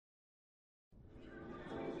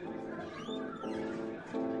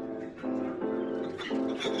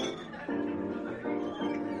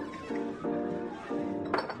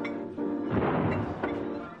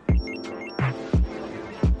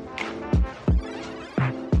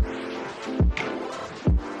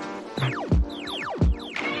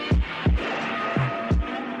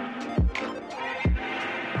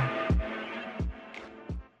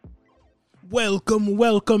Welcome,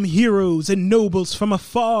 welcome, heroes and nobles from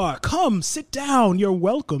afar. Come, sit down. You're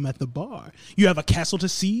welcome at the bar. You have a castle to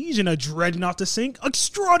siege and a dreadnought to sink.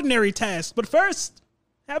 Extraordinary task. But first,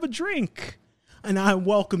 have a drink. And I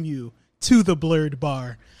welcome you to the Blurred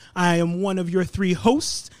Bar. I am one of your three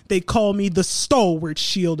hosts. They call me the stalwart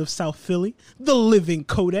shield of South Philly, the living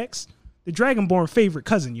codex, the Dragonborn favorite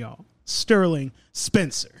cousin, y'all, Sterling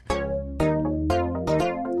Spencer.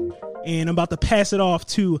 And I'm about to pass it off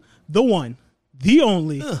to the one, the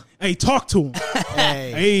only. Hey, talk to him.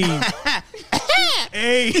 Hey.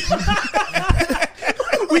 Hey.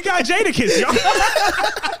 We got Jadakiss, y'all.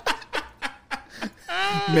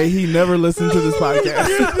 May he never listen to this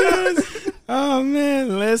podcast. Oh,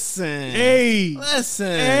 man, listen. Hey. Listen.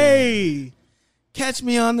 Hey. Catch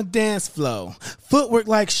me on the dance floor. Footwork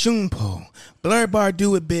like Shunpo. Blurred Bar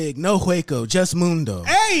do it big. No Hueco, just Mundo.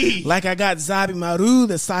 Hey. Like I got Zabi Maru,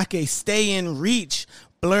 the sake stay in reach.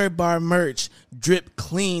 Blurred Bar merch. Drip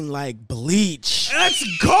clean like bleach. Let's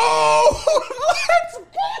go. Let's go.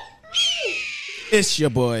 It's your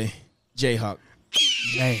boy, Jayhawk.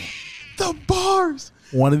 Man, The bars.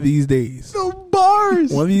 one of these days. The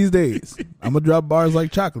bars. One of these days. I'm going to drop bars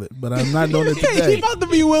like chocolate, but I'm not doing it He today. about to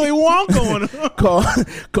be Willy Wonka on him.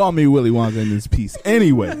 Call me Willy Wonka in this piece.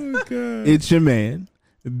 Anyway, it's your man,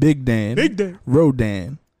 Big Dan, Big Dan.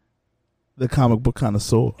 Rodan, the comic book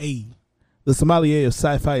connoisseur, Hey. the sommelier of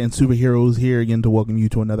sci-fi and superheroes, here again to welcome you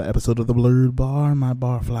to another episode of the Blurred Bar. My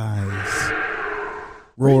bar flies.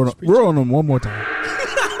 Roll on them one more time.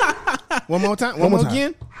 One more time? One more time.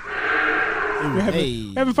 again? We're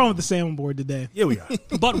having fun with the soundboard today. Here we are.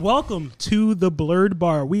 But welcome to the Blurred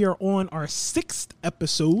Bar. We are on our 6th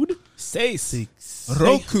episode. Say six.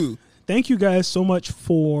 Roku. Thank you guys so much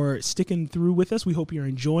for sticking through with us. We hope you're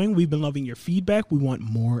enjoying. We've been loving your feedback. We want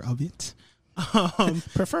more of it.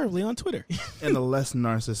 Preferably on Twitter. In a less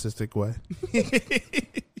narcissistic way.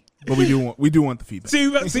 But we do want the feedback.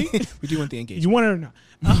 See? We do want the engagement. You want it or not?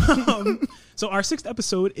 So our 6th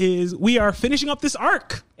episode is we are finishing up this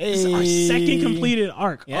arc. This is our second completed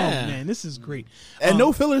arc. Yeah. Oh, man, this is great. And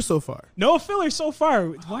no fillers so far. No fillers so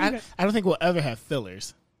far. I don't think we'll ever have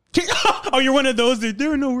fillers. Oh, you're one of those that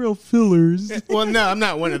there are no real fillers. Well, no, I'm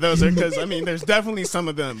not one of those because, there's definitely some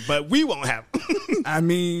of them, but we won't have them. I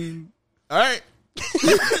mean, All right.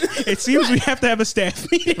 It seems we have to have a staff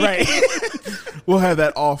meeting. Right. we'll have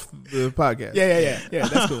that off the podcast. Yeah,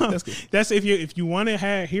 that's cool. That's cool. That's if you want to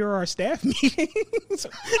hear our staff meetings.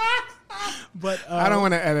 But I don't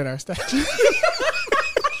want to edit our stuff.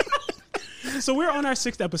 so we're on our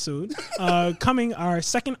 6th episode, our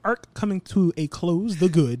second arc coming to a close. The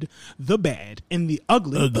good, the bad, and the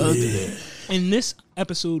ugly. In this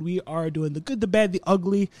episode, we are doing the good, the bad, the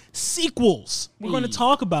ugly sequels. We're going to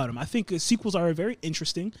talk about them. I think sequels are very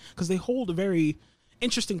interesting because they hold a very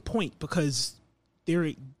interesting point because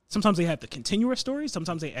sometimes they have to continue a story.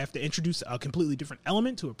 Sometimes they have to introduce a completely different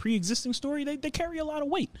element to a pre-existing story. They carry a lot of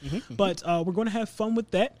weight. But we're going to have fun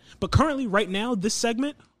with that. But currently, right now, this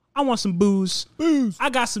segment, I want some booze. I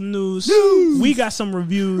got some news. We got some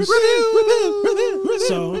reviews.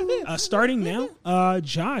 So, starting now,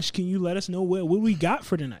 Josh, can you let us know what we got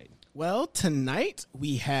for tonight? Well, tonight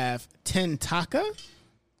we have Tentaka.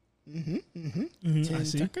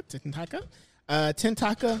 Tentaka.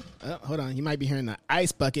 Tentaka. Hold on. You might be hearing the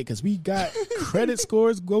ice bucket because we got credit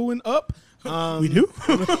scores going up. We do?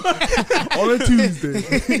 On a Tuesday.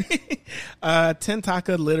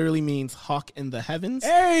 Tentaka literally means hawk in the heavens.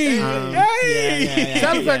 Hey!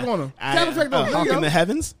 Sound effect on him. Sound effect on him. Hawk in the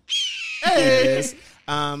heavens. Hey.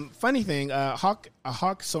 Funny thing, a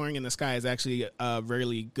hawk soaring in the sky is actually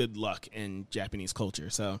really good luck in Japanese culture.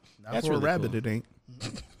 So that's for really a rabbit, cool. it ain't.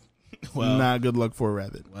 Well, Not good luck for a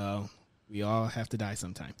rabbit. well, we all have to die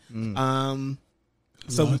sometime.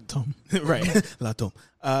 So, Right. Latom.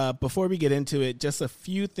 Before we get into it, just a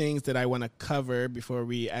few things that I want to cover before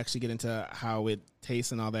we actually get into how it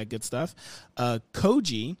tastes and all that good stuff.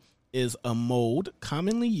 Koji is a mold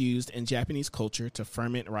commonly used in Japanese culture to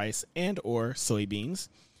ferment rice and or soybeans.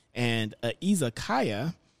 And a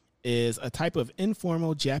izakaya is a type of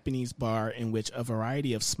informal Japanese bar in which a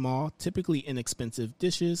variety of small, typically inexpensive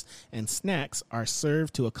dishes and snacks are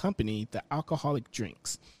served to accompany the alcoholic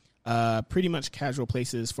drinks. Pretty much casual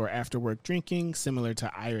places for after-work drinking, similar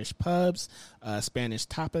to Irish pubs, Spanish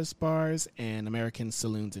tapas bars, and American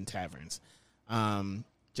saloons and taverns.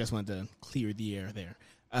 just wanted to clear the air there.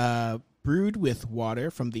 Brewed with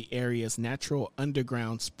water from the area's natural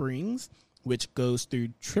underground springs, which goes through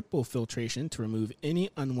triple filtration to remove any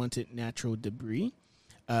unwanted natural debris.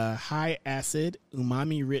 High acid,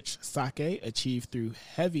 umami-rich sake achieved through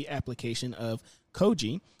heavy application of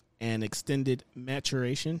koji and extended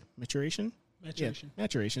maturation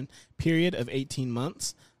period of 18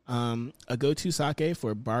 months. A go-to sake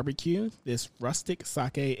for barbecue. This rustic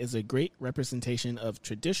sake is a great representation of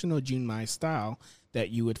traditional junmai style that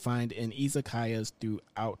you would find in izakayas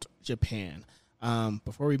throughout Japan.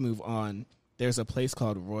 Before we move on, there's a place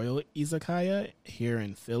called Royal Izakaya here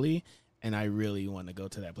in Philly, and I really want to go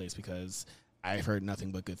to that place because I've heard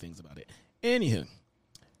nothing but good things about it. Anywho,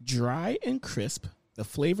 dry and crisp, the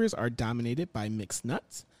flavors are dominated by mixed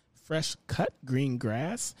nuts, fresh cut green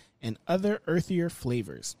grass, and other earthier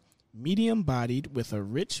flavors. Medium-bodied with a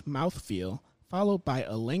rich mouthfeel, followed by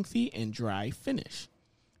a lengthy and dry finish.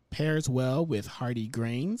 Pairs well with hearty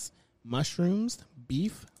grains, mushrooms,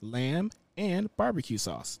 beef, lamb, and barbecue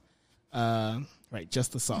sauce. Right,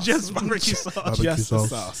 just the sauce. Just barbecue sauce. Just the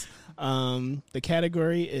sauce. The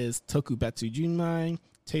category is Tokubetsu Junmai.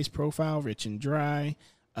 Taste profile, rich and dry.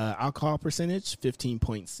 Alcohol percentage,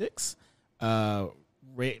 15.6.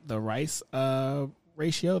 The rice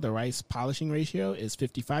ratio, the rice polishing ratio is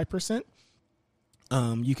 55%.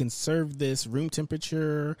 You can serve this room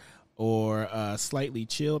temperature or slightly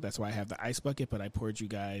chilled. That's why I have the ice bucket, but I poured you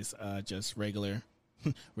guys just regular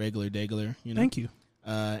degular, you know. Thank you.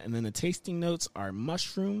 And then the tasting notes are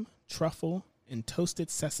mushroom, truffle, and toasted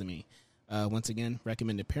sesame. Once again,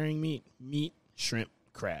 recommended pairing meat, shrimp,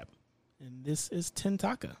 crab. And this is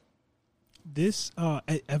Tentaka. This, I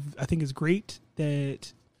think is great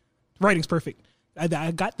that writing's perfect.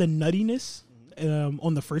 I got the nuttiness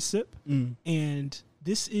on the first sip, and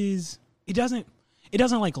this is, it doesn't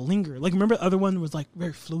like linger. Like, remember the other one was like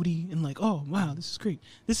very floaty and like, oh wow, this is great.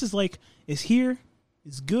 This is like, it's here.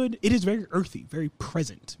 It's good. It is very earthy, very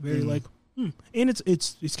present, very like, and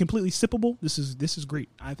it's completely sippable. This is great.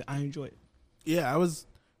 I enjoy it. Yeah, I was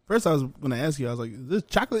when I asked you, I was like, is there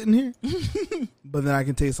chocolate in here? But then I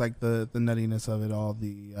can taste like the nuttiness of it all.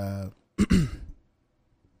 The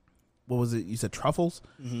what was it? You said truffles?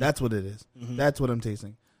 Mm-hmm. That's what it is. Mm-hmm. That's what I'm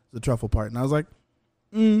tasting. The truffle part. And I was like,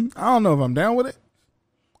 I don't know if I'm down with it.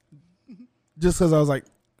 Just because I was like,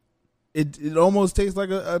 it almost tastes like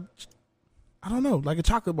I don't know, like a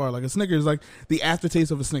chocolate bar, like a Snickers, like the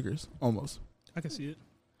aftertaste of a Snickers, almost. I can see it.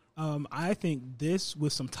 I think this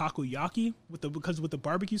with some takoyaki with the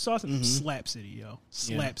barbecue sauce, Slap City, yo,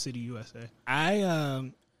 Slap City, USA.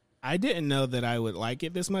 I didn't know that I would like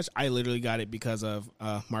it this much. I literally got it because of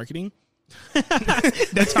marketing.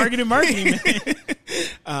 That targeted marketing,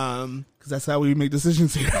 man. Because that's how we make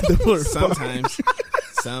decisions here at the Blurb.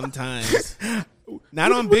 Sometimes.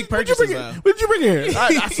 Not on big purchases, though. What did you bring here?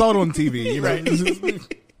 I saw it on TV. You're right.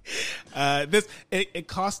 It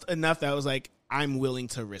cost enough that I was like, I'm willing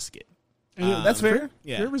to risk it. That's fair.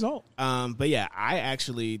 Yeah. Fair result. But yeah,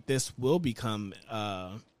 this will become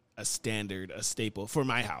a standard, a staple for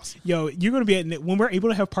my house. Yo, you're going to be when we're able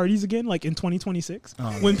to have parties again, like in 2026,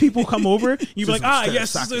 when people come over, you'll be like,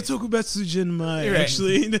 yes, this is a Tokubetsu Junmai. Right.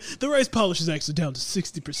 Actually, the rice polish is actually down to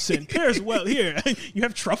 60%. Pairs well here. You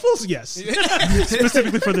have truffles? Yes.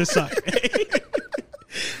 Specifically for this sake.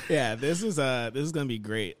 Yeah, this is going to be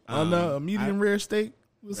great. On a medium rare steak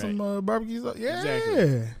with some barbecue sauce. Yeah.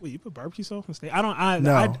 Exactly. Wait, you put barbecue sauce on steak? I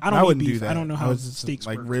wouldn't do that. I don't know how steaks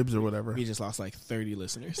like work. Ribs or whatever. We just lost like 30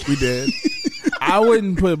 listeners. We did. I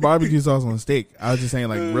wouldn't put barbecue sauce on steak. I was just saying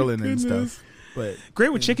like grilling and stuff. But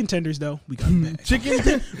great with chicken tenders though. We got them back.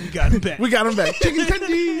 We got them back. We got them back. Chicken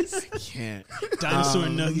tenders. I can't. Dinosaur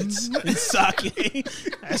nuggets and sake.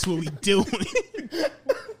 That's what we doing.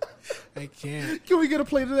 I can't. Can we get a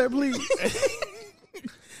plate of that, please?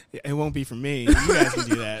 It won't be for me. You guys can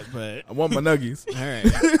do that, but I want my nuggies. All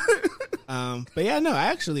right. But yeah, no,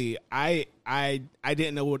 actually, I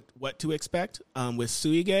didn't know what to expect. With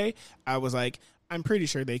Suige, I was like, I'm pretty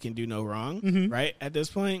sure they can do no wrong, right? At this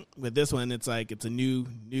point, with this one, it's like it's a new.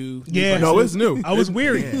 Yeah, no, it's new. I was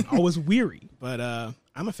weary. But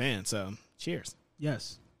I'm a fan, so cheers.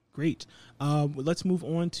 Yes. Great. Let's move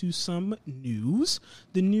on to some news.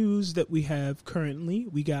 The news that we have currently,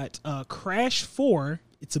 we got Crash 4,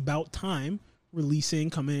 It's About Time,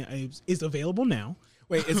 is available now.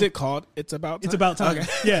 Wait, is it called It's About Time? It's About Time. Okay.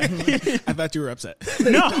 Yeah. I thought you were upset.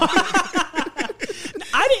 No.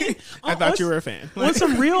 I didn't. I thought you were a fan. On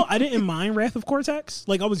some real, I didn't mind Wrath of Cortex.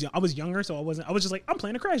 Like I was younger, so I was just like, I'm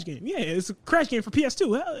playing a Crash game. Yeah, it's a Crash game for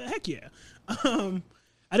PS2. Heck yeah.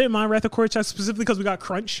 I didn't mind Wrath of Cortex specifically because we got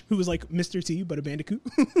Crunch, who was like Mr. T, but a Bandicoot.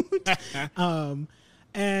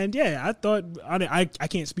 And yeah, I thought I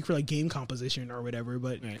can't speak for like game composition or whatever,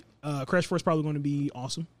 but Crash 4 is probably going to be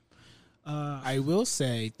awesome. I will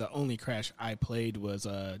say the only Crash I played was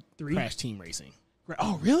 3? Crash Team Racing.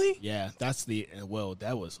 Oh, really? Yeah, that's the that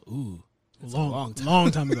was that's long a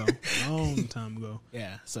long time ago. Long time ago.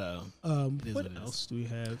 Yeah. So what else do we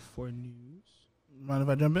have for news? Mind if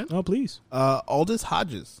I jump in? Oh, please. Aldous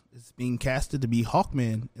Hodges is being casted to be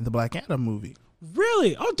Hawkman in the Black Adam movie.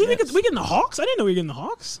 Really? Oh, we getting the Hawks? I didn't know we were getting the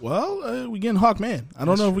Hawks. Well, we getting Hawkman. I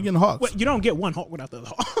don't know if we're getting Hawks. Wait, you don't get one Hawk without the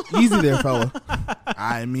other Hawk. Easy there, fella.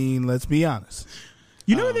 I mean, let's be honest.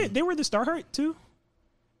 You know they were the Starheart too.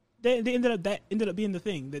 They ended up being the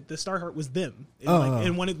thing that the Starheart was them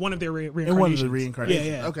in one of their reincarnations. In one of the reincarnations.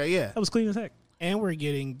 Yeah. Okay, yeah. That was clean as heck. and we're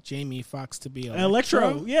getting Jamie Foxx to be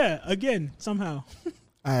Electro. Yeah, again somehow.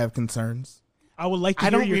 I have concerns. I would like to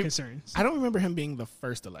hear your concerns. I don't remember him being the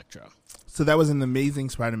first Electro. So that was an Amazing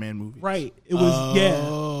Spider-Man movie. Right. It was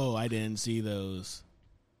Oh, I didn't see those.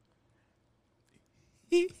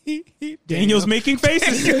 Daniel's making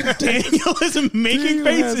faces. Daniel is making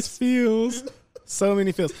faces. Feels. So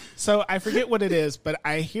many feels. So I forget what it is, but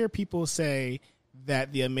I hear people say that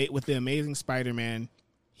with the Amazing Spider-Man,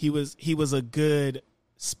 he was a good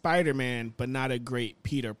Spider-Man, but not a great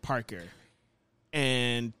Peter Parker.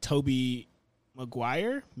 And Tobey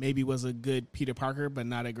Maguire maybe was a good Peter Parker, but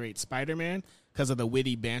not a great Spider-Man because of the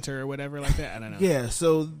witty banter or whatever like that. I don't know. Yeah.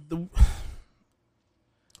 So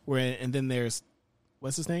and then there's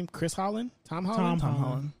what's his name? Chris Holland, Tom Holland. Tom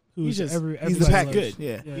Holland. Who's He's just He's the pack good.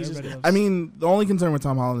 Yeah. Yeah, He's just- everybody loves. I mean, the only concern with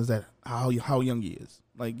Tom Holland is that how young he is.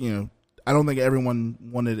 Like, I don't think everyone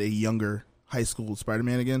wanted a younger high school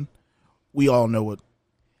Spider-Man again. We all know what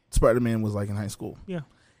Spider-Man was like in high school. Yeah.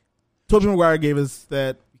 Tobey Maguire gave us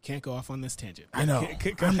that. You can't go off on this tangent. I know.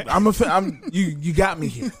 Go ahead. You got me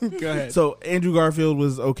here. Go ahead. So Andrew Garfield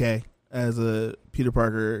was okay as a Peter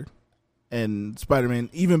Parker, and Spider-Man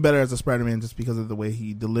even better as a Spider-Man just because of the way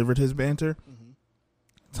he delivered his banter. Mm-hmm.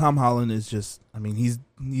 Tom Holland is just, I mean, he's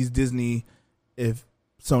Disney if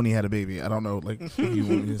Sony had a baby. I don't know, like if you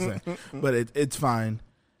want me to say, but it's fine.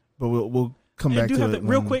 But we'll come back to it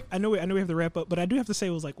real quick. I know we have to wrap up, but I do have to say,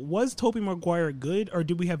 was Tobey Maguire good, or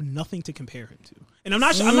did we have nothing to compare him to? And I'm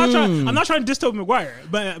not trying to diss Tobey Maguire,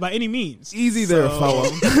 but by any means. Easy there, fellow.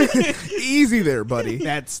 Easy there, buddy.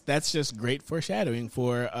 That's just great foreshadowing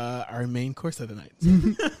for our main course of the night.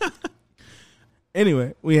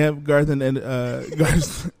 Anyway, we have Garth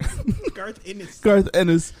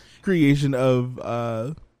Ennis' creation of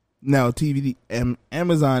now TV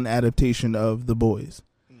Amazon adaptation of The Boys.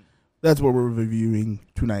 That's what we're reviewing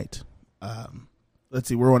tonight. Let's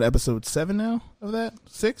see, we're on episode 7 now of that?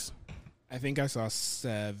 6? I think I saw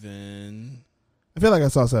 7. I feel like I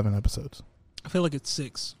saw 7 episodes. I feel like it's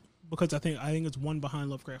 6 because I think it's one behind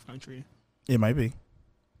Lovecraft Country. It might be.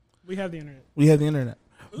 We have the internet.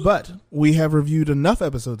 But we have reviewed enough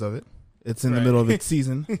episodes of it. It's in the middle of its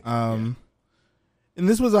season. And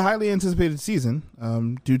this was a highly anticipated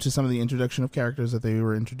season due to some of the introduction of characters that they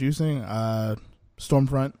were introducing.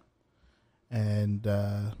 Stormfront and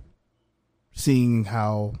seeing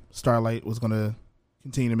how Starlight was going to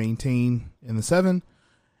continue to maintain in the 7.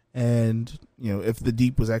 And, if the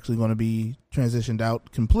Deep was actually going to be transitioned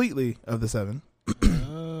out completely of the 7.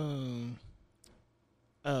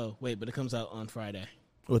 Oh, wait, but it comes out on Friday.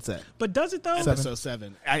 What's that? But does it though? Episode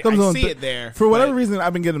 7. I Comes see it there. For whatever reason,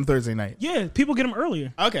 I've been getting them Thursday night. Yeah, people get them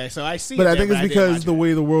earlier. Okay, so I see But it I think there, it's but I didn't because watch the it.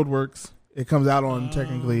 way the world works, it comes out on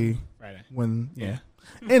technically Friday. when,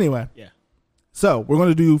 Anyway. Yeah. So, we're going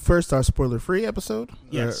to do first our spoiler-free episode.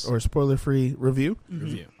 Yes. Or spoiler-free review.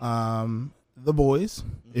 Review. The Boys,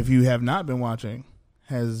 if you have not been watching,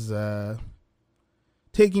 has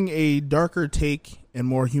taking a darker take and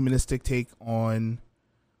more humanistic take on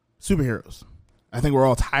superheroes. I think we're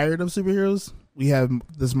all tired of superheroes. We have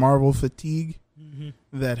this Marvel fatigue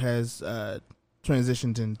that has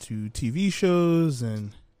transitioned into TV shows,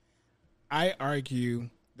 and I argue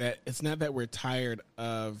that it's not that we're tired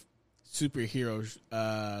of superhero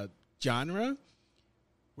genre.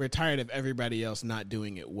 We're tired of everybody else not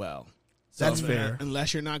doing it well. So That's fair.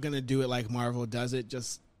 Unless you're not going to do it like Marvel does it,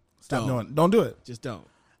 just stop doing it. Don't do it. Just don't.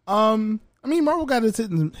 I mean, Marvel got its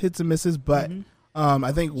hits and misses, but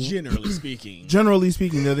I think Generally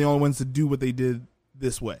speaking, they're the only ones to do what they did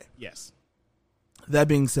this way. yes. That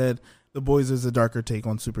being said, The Boys is a darker take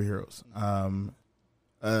on superheroes.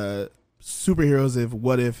 Superheroes.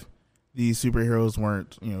 What if these superheroes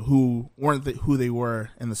weren't, who they were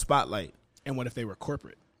in the spotlight, And what if they were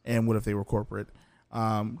corporate? and what if they were corporate?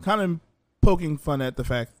 Kind of poking fun at the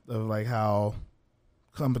fact of like how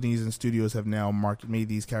companies and studios have now made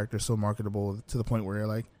these characters so marketable to the point where you're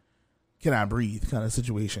like, cannot breathe kind of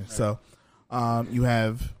situation. Right. So you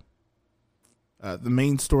have the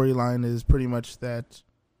main storyline is pretty much that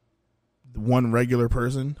one regular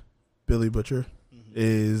person, Billy Butcher,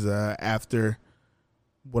 is after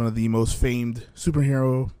one of the most famed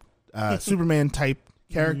superhero, Superman type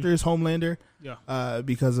characters, Homelander,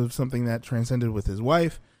 because of something that transcended with his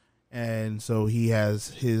wife. And so he has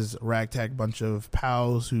his ragtag bunch of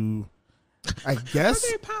pals who, I guess,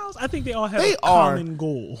 are they pals? I think they all have a common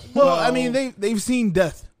goal. Well, I mean, they've seen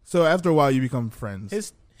death, so after a while you become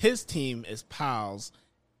friends. His team is pals.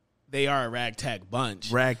 They are a ragtag bunch.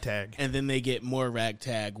 Ragtag, and then they get more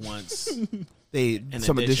ragtag once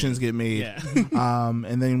some additions get made. Yeah.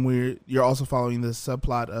 And then you're also following the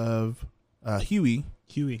subplot of Huey,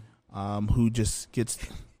 who just gets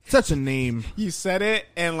such a name. You said it,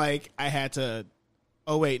 and like I had to.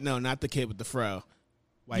 Oh wait, no, not the kid with the fro.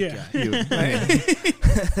 White guy. Huey.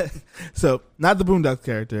 So not the Boondocks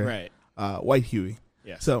character, right? White Huey.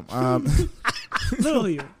 Yeah. So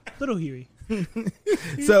little Huey.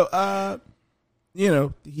 So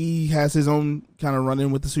he has his own kind of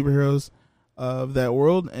run-in with the superheroes of that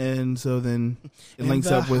world, and so then it links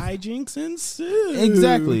up with hijinks ensue.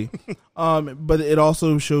 Exactly. But it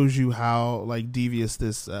also shows you how like devious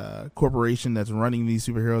this corporation that's running these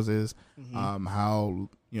superheroes is. How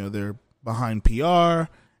they're behind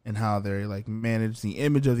PR and how they like manage the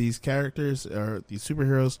image of these characters or these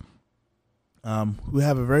superheroes, who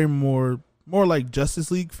have a very more like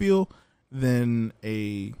Justice League feel than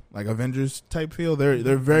a like Avengers type feel.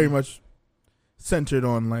 They're very much centered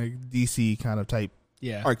on like DC kind of type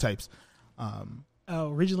archetypes.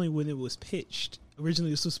 Originally when it was pitched,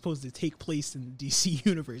 this was supposed to take place in the DC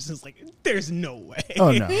universe. It's like, there's no way.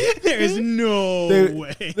 Oh no. There's no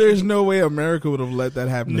way. There's no way America would have let that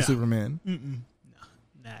happen to Superman. No,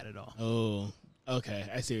 not at all. Oh, okay.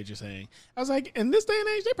 I see what you're saying. I was like, in this day and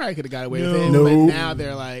age, they probably could have got away with it. No. But now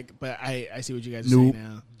they're like, but I see what you guys are saying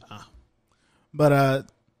now. But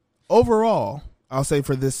overall, I'll say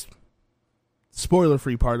for this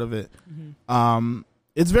spoiler-free part of it,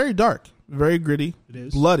 it's very dark, very gritty, it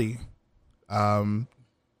is bloody.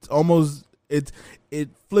 It's almost it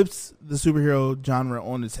flips the superhero genre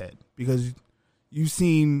on its head because you've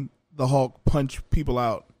seen the Hulk punch people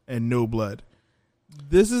out and no blood.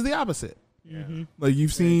 This is the opposite. Like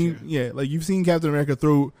you've seen Captain America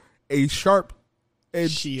throw a sharp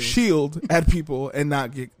shield at people and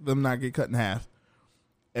not get cut in half.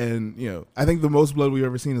 And I think the most blood we've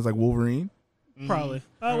ever seen is like Wolverine. Probably.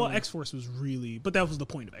 Well, X-Force was really, but that was the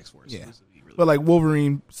point of X-Force. Yeah. Really but like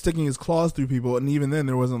Wolverine sticking his claws through people, and even then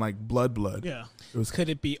there wasn't like blood. Yeah. Could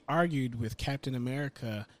it be argued with Captain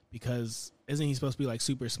America because isn't he supposed to be like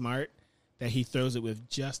super smart that he throws it with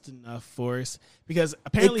just enough force? Because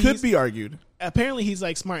apparently it could be argued. Apparently he's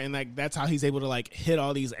like smart and like that's how he's able to like hit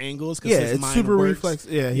all these angles. Yeah, his it's mind super works. reflex.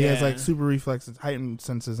 Yeah, he has like super reflexes, heightened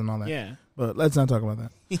senses, and all that. Yeah. But let's not talk about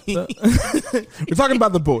that. We're talking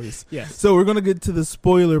about The Boys. Yes. So we're gonna get to the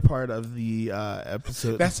spoiler part of the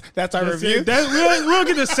episode. That's our review. We don't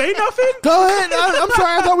get to say nothing. Go ahead. I'm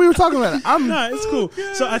sorry. I thought we were talking about it. No, it's cool.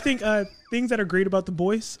 God. So I think things that are great about The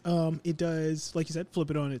Boys, it does, like you said, flip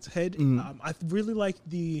it on its head. I really like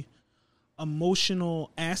the emotional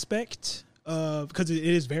aspect because it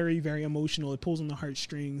is very, very emotional. It pulls on the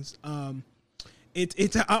heartstrings. I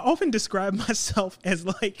often describe myself as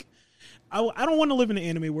like, I don't want to live in an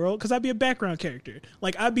anime world because I'd be a background character.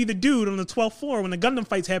 Like, I'd be the dude on the 12th floor when the Gundam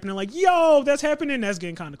fight's happening. Like, yo, that's happening. That's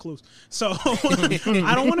getting kind of close. So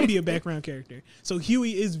I don't want to be a background character. So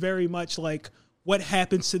Huey is very much like what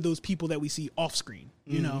happens to those people that we see off screen,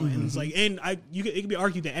 and it's like, and it can be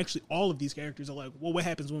argued that actually all of these characters are like, well, what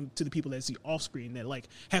happens to the people that see off screen that like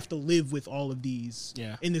have to live with all of these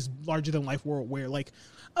in this larger than life world where like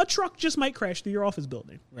a truck just might crash through your office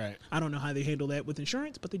building. Right. I don't know how they handle that with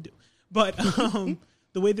insurance, but they do. But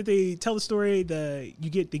the way that they tell the story, they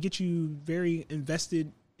get you very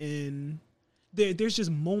invested in. There's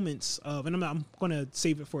just moments of, and I'm going to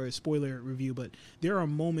save it for a spoiler review, but there are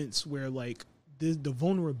moments where like the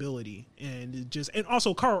vulnerability and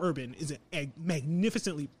also Carl Urban is a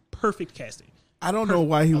magnificently perfect casting. I don't know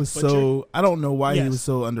why he was so. I don't know why he was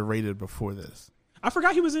so underrated before this. I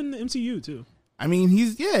forgot he was in the MCU too. I mean,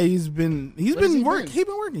 he's been working.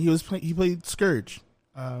 He played Scourge.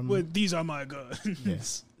 These are my guns.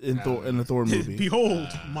 Yes, in the Thor movie. Behold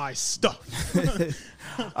my stuff.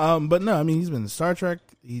 But no, I mean he's been in Star Trek.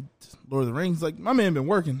 Lord of the Rings. Like my man been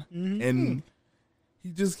working, and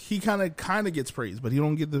he kind of gets praised, but he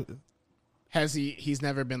don't get the. He's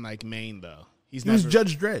never been like main though. He was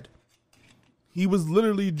Judge Dredd. He was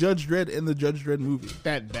literally Judge Dredd in the Judge Dredd movie.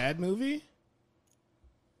 That bad movie.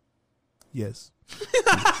 Yes.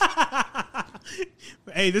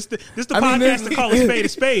 Hey, this the I mean, podcast to call a spade a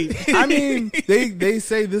spade. I mean, they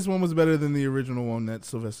say this one was better than the original one that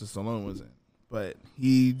Sylvester Stallone was in, but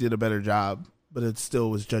he did a better job. But it still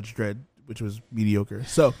was Judge Dredd, which was mediocre.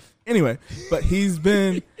 So anyway, but he's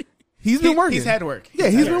been working. He's had work. Yeah,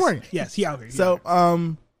 he's been working. Yes, he out here. So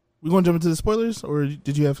we going to jump into the spoilers, or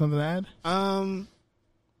did you have something to add?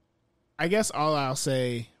 I guess all I'll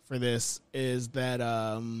say for this is that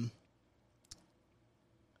I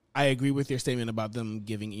agree with your statement about them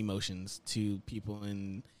giving emotions to people,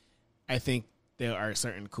 and I think there are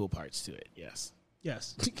certain cool parts to it. Yes.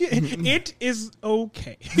 Yes. It is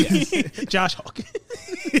okay. Yes. Josh Hawk.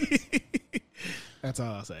 That's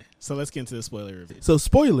all I'll say. So let's get into the spoiler review. So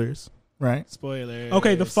spoilers, right? Spoilers.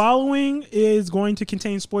 Okay, the following is going to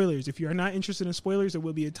contain spoilers. If you are not interested in spoilers, there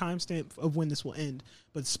will be a timestamp of when this will end.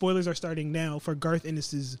 But spoilers are starting now for Garth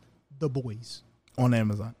Ennis's The Boys. On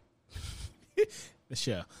Amazon. The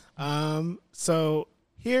show. So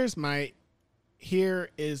here is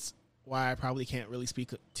why I probably can't really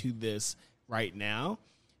speak to this right now,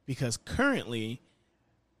 because currently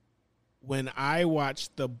when I watch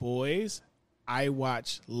The Boys, I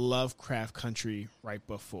watch Lovecraft Country right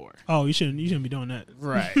before. Oh, you shouldn't be doing that.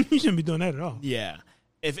 Right. You shouldn't be doing that at all. Yeah.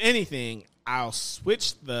 If anything, I'll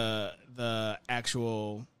switch the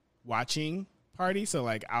actual watching party. So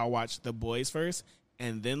like I'll watch The Boys first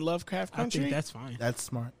and then Lovecraft Country. I think that's fine. That's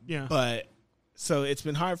smart. Yeah. But so it's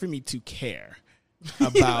been hard for me to care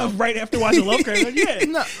about right after watching Lovecraft. Like, yeah.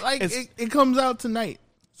 No, like it comes out tonight.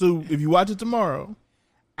 So if you watch it tomorrow,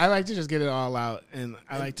 I like to just get it all out, and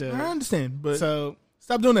I like to. I understand, but So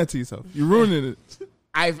stop doing that to yourself. You're ruining it.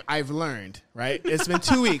 I've learned, right? It's been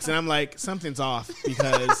 2 weeks, and I'm like, something's off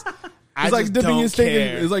because I It's like just dipping don't your steak.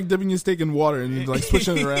 care. It's like dipping your steak in water and like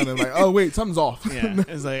switching it around and like, oh wait, something's off. Yeah,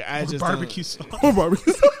 it's like I just Barbecue sauce. Or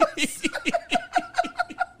barbecue sauce.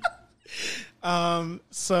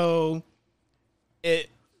 So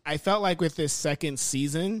I felt like with this second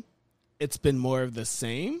season, it's been more of the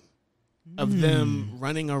same of them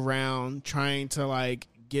running around trying to like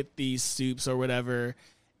get these soups or whatever.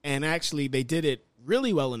 And actually they did it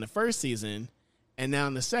really well in the first season. And now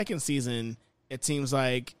in the second season, it seems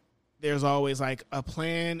like there's always like a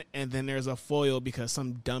plan and then there's a foil because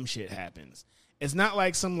some dumb shit happens. It's not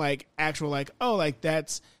like some like actual like, oh, like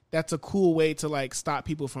that's a cool way to like stop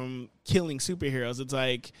people from killing superheroes. It's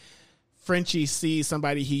like Frenchie sees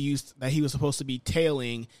somebody he was supposed to be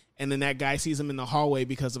tailing, and then that guy sees him in the hallway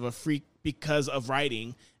because of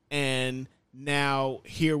writing, and now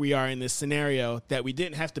here we are in this scenario that we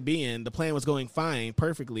didn't have to be in. The plan was going fine,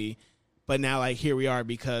 perfectly, but now like here we are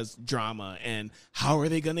because drama, and how are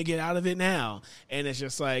they going to get out of it now? And it's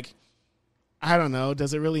just like, I don't know.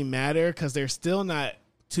 Does it really matter? Because they're still not,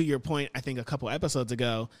 to your point, I think a couple episodes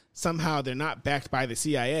ago, somehow they're not backed by the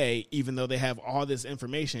CIA, even though they have all this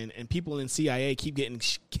information, and people in CIA keep getting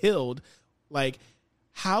killed. Like,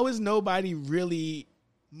 how is nobody really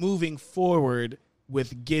moving forward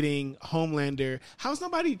with getting Homelander? How's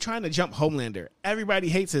nobody trying to jump Homelander? Everybody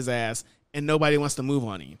hates his ass, and nobody wants to move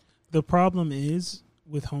on him. The problem is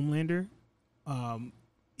with Homelander,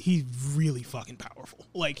 he's really fucking powerful.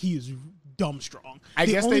 Like, he is dumb strong. I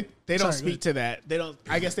guess they don't speak to that.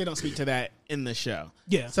 I guess they don't speak to that in the show.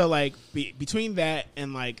 Yeah. So like between that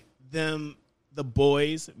and like them, the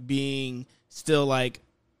boys being still like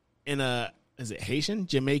in a, is it Haitian,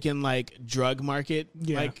 Jamaican like drug market,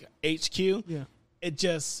 like HQ. Yeah. It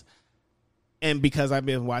just, and because I've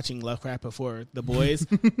been watching Lovecraft before The Boys,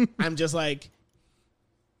 I'm just like,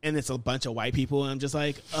 and it's a bunch of white people, and I'm just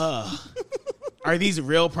like, ugh. Are these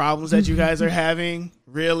real problems that you guys are having?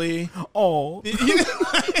 Really? Oh.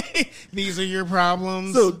 These are your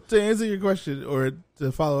problems? So to answer your question, or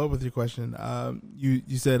to follow up with your question,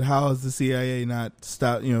 you said, how is the CIA not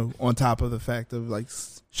on top of the fact of like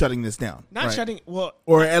shutting this down?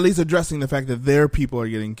 Or at least addressing the fact that their people are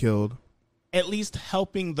getting killed. At least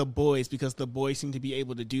helping the boys, because the boys seem to be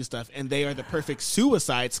able to do stuff, and they are the perfect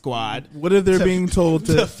Suicide Squad. What if they're being told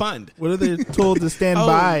to fund? What if they're told to stand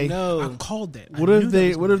by? No, I called that. What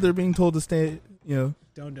if they're being told to stand?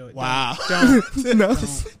 Don't do it. Wow. Don't. No.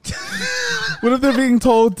 What if they're being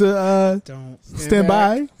told to Don't. stand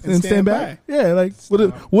by and stand back? by. Yeah, like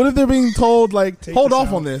what if they're being told like hold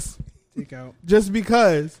off on this Take out. just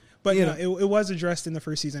because? But it was addressed in the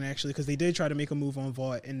first season, actually, because they did try to make a move on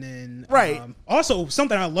Vought. And then, also,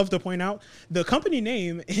 something I love to point out, the company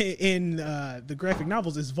name in the graphic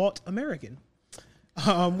novels is Vought American,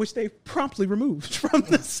 which they promptly removed from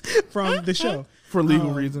the show. For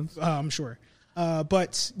legal reasons. I'm sure.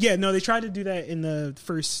 But, yeah, no, they tried to do that in the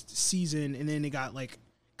first season, and then it got, like,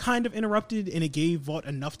 kind of interrupted, and it gave Vought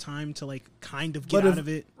enough time to like kind of get out of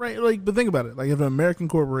it. Right, like, but think about it. Like, if an American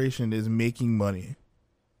corporation is making money,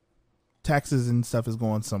 taxes and stuff is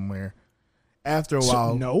going somewhere. After a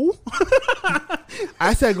while, No,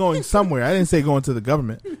 I said going somewhere. I didn't say going to the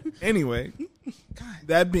government. Anyway,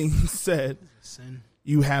 that being said, listen.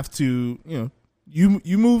 you have to,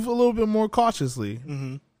 you move a little bit more cautiously.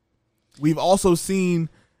 Mm-hmm. We've also seen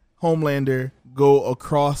Homelander go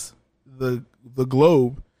across the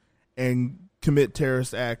globe and commit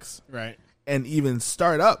terrorist acts, Right. and even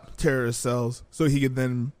start up terrorist cells so he could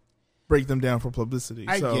then break them down for publicity.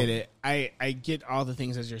 I get it. I get all the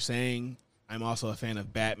things as you're saying. I'm also a fan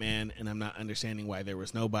of Batman, and I'm not understanding why there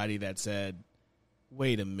was nobody that said,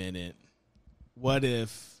 wait a minute, what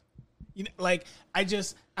if, I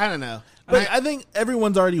don't know. But I think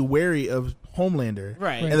everyone's already wary of Homelander.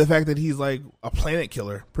 Right. And the fact that he's like a planet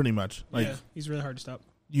killer, pretty much. Like, Yeah, he's really hard to stop.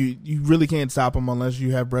 you really can't stop him unless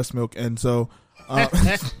you have breast milk. And so,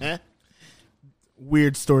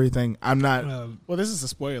 weird story thing. I'm not. Well, this is a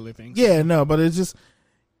spoiler thing. Yeah, no, but it's just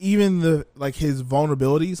even his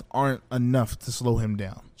vulnerabilities aren't enough to slow him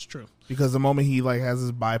down. It's true. Because the moment he like has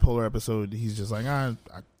his bipolar episode, he's just like, I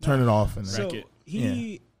turn it off and So Wreck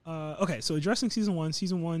it. okay. So addressing season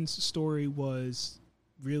 1's story was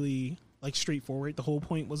really like straightforward. The whole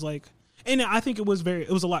point was like, and I think it was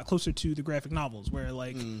a lot closer to the graphic novels where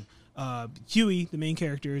like Huey, the main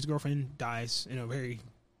character, his girlfriend dies in a very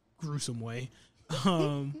gruesome way,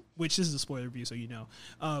 which this is a spoiler review, so you know.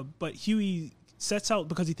 But Huey sets out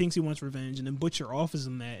because he thinks he wants revenge, and then Butcher offers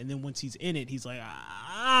him that, and then once he's in it, he's like,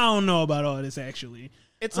 I don't know about all this actually.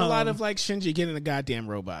 It's a lot of like Shinji getting a goddamn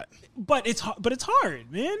robot. But it's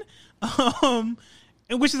hard, man. And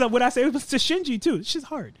which is what I say to Shinji too. It's just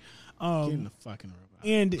hard. Getting a fucking robot.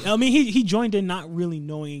 And I mean, he joined in not really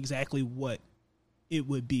knowing exactly what it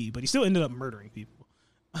would be, but he still ended up murdering people.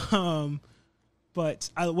 But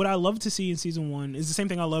what I love to see in season 1 is the same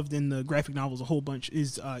thing I loved in the graphic novels a whole bunch,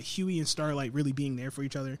 is Huey and Starlight really being there for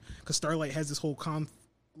each other, because Starlight has this whole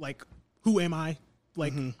like, who am I?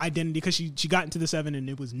 Like identity, because she got into the 7 and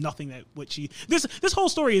it was nothing that what she this whole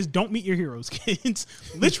story is don't meet your heroes, kids,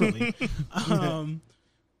 literally.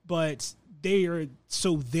 But they are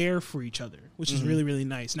so there for each other, which is really, really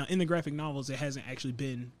nice. Now in the graphic novels, it hasn't actually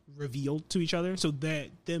been revealed to each other, so that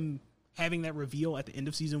them having that reveal at the end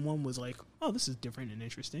of season 1 was like, oh, this is different and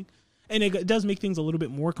interesting, and it does make things a little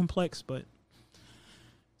bit more complex. But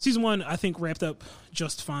season 1, I think, wrapped up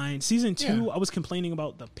just fine. Season 2, I was complaining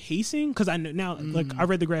about the pacing, because I know now, like, I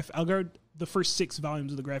read the first 6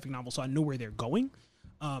 volumes of the graphic novel, so I know where they're going.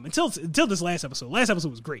 Until this last episode. Last episode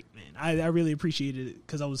was great, man. I really appreciated it,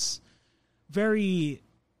 because I was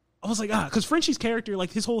like, because Frenchie's character,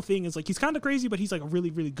 like, his whole thing is like, he's kind of crazy, but he's like a really,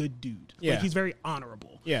 really good dude. Yeah. Like, he's very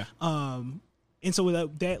honorable. Yeah. And so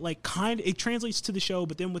with that like, it translates to the show,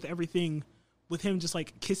 but then with everything, with him just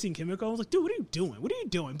like kissing Kimiko, I was like, dude, what are you doing? What are you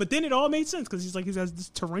doing? But then it all made sense, because he has this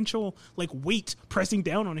torrential like weight pressing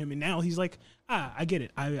down on him, and now he's like, I get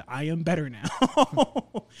it. I am better now.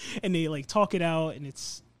 And they like talk it out, and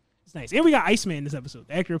it's nice. And we got Iceman this episode.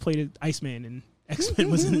 The actor who played Iceman and X-Men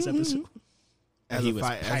was in this episode. as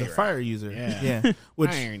a fire user. Yeah.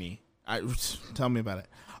 Which irony. tell me about it.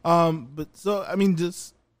 But so I mean,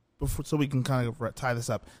 just before, so we can kind of tie this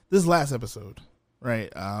up. This last episode, right?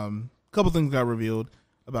 A couple things got revealed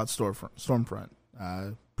about Stormfront.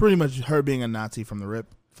 Pretty much her being a Nazi from the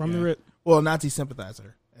rip. From the rip. Well, a Nazi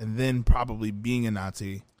sympathizer, and then probably being a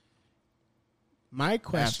Nazi. My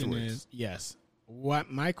question afterwards. is, yes.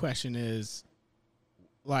 What my question is,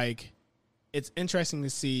 like, it's interesting to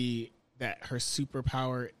see that her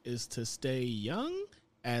superpower is to stay young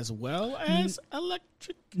as well as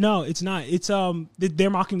electric. No, it's not. It's they're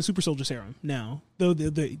mocking the super soldier serum now. Though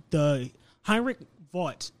the Heinrich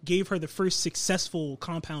Vought gave her the first successful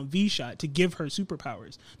compound V shot to give her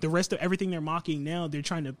superpowers. The rest of everything they're mocking now, they're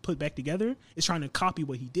trying to put back together, is trying to copy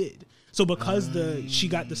what he did. So because she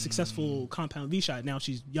got the successful compound V shot, now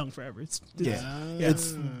she's young forever. It's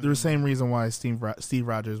the same reason why Steve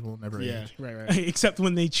Rogers will never age. Right. except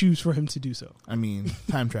when they choose for him to do so. I mean,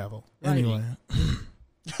 time travel. Right. Anyway.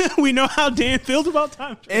 We know how Dan feels about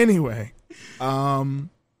time travel. Anyway,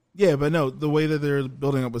 yeah, but no, the way that they're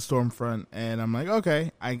building up with Stormfront, and I'm like,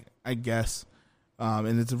 okay, I guess,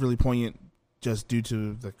 and it's really poignant just due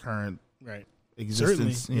to the current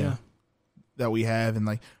existence, that we have, and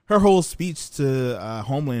like her whole speech to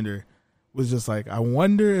Homelander was just like, I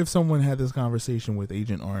wonder if someone had this conversation with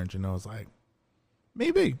Agent Orange, and I was like,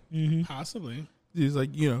 maybe, Possibly. he's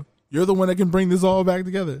like, you're the one that can bring this all back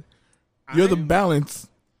together. You're the balance.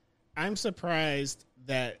 I'm surprised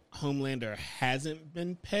that Homelander hasn't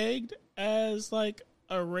been pegged as like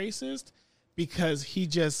a racist because he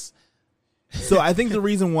just. So I think the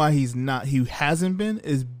reason why he hasn't been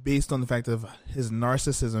is based on the fact of his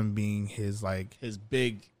narcissism being his like his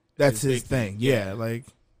big. That's his thing. Yeah, like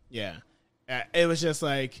yeah, it was just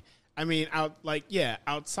like I mean,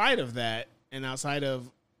 outside of that, and outside of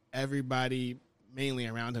everybody mainly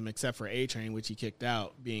around him except for A-Train, which he kicked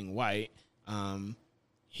out, being white,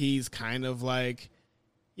 he's kind of like,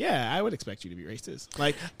 yeah, I would expect you to be racist.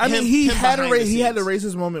 Like, I mean, he had a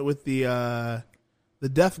racist moment with the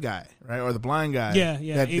deaf guy, right, or the blind guy.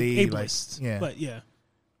 Yeah. That ableist. Yeah, but yeah.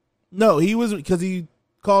 No, he was because he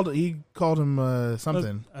called him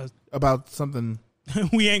something about something.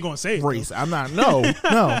 We ain't gonna say it, race. Though. I'm not.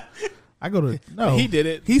 No. I go to no. He did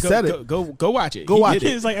it. He said it. Go watch it. Go watch it.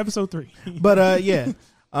 It's like episode 3. But yeah,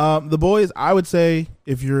 The Boys. I would say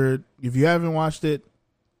if you haven't watched it,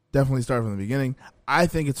 definitely start from the beginning. I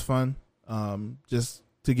think it's fun. Just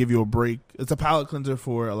to give you a break. It's a palate cleanser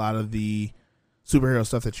for a lot of the superhero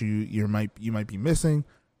stuff that you might be missing.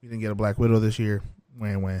 You didn't get a Black Widow this year.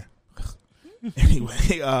 Wham.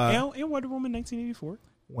 Anyway, and Wonder Woman 1984.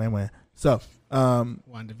 Wham. So,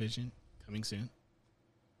 WandaVision coming soon.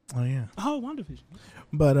 Oh yeah. Oh, WandaVision.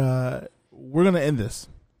 But we're gonna end this.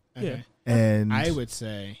 Okay. Yeah. And I would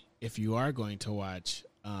say if you are going to watch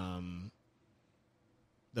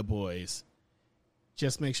The Boys,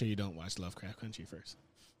 just make sure you don't watch Lovecraft Country first.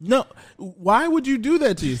 No, why would you do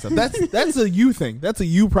that to yourself? That's a you thing. That's a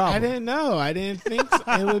you problem. I didn't know. I didn't think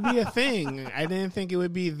it would be a thing. I didn't think it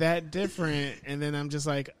would be that different. And then I'm just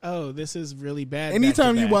like, oh, this is really bad.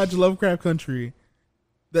 Anytime you watch Lovecraft Country,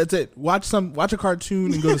 that's it. Watch a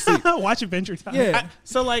cartoon and go to sleep. Watch Adventure Time. Yeah.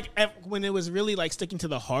 So like when it was really like sticking to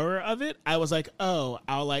the horror of it, I was like, oh,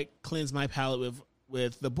 I'll like cleanse my palate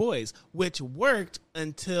with The Boys, which worked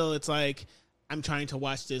until it's like I'm trying to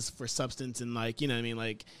watch this for substance and like, you know what I mean?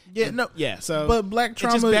 Like, so but Black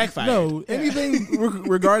Trauma, it just backfired. No, anything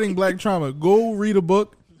regarding Black Trauma, go read a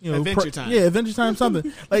book. Adventure Time. Yeah, Adventure Time,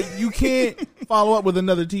 something. Like, you can't follow up with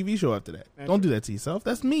another TV show after that. Don't do that to yourself.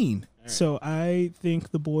 That's mean. So I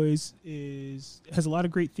think The Boys has a lot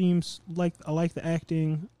of great themes. I like the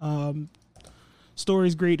acting.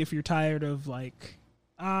 Story's great if you're tired of like,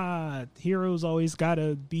 heroes always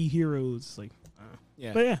gotta be heroes. Like,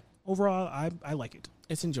 yeah. But yeah, overall, I like it.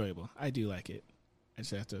 It's enjoyable. I do like it. I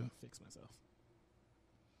just have to fix myself.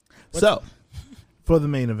 So, for the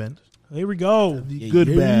main event, here we go. The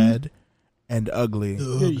good, bad, and ugly.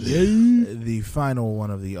 The final one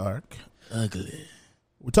of the arc. Ugly.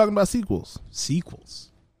 We're talking about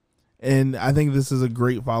sequels. And I think this is a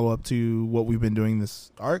great follow-up to what we've been doing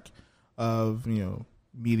this arc of,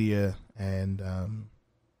 media and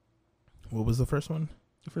what was the first one?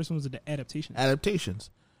 The first one was the adaptation. Adaptations.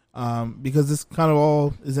 Because this kind of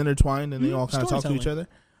all is intertwined and they all kind of talk to each other.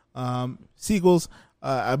 Sequels.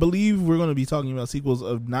 I believe we're going to be talking about sequels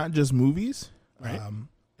of not just movies. Right.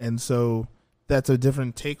 And so that's a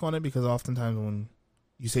different take on it because oftentimes when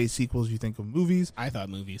you say sequels, you think of movies. I thought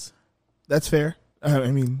movies. That's fair.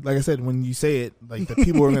 I mean, like I said, when you say it, like the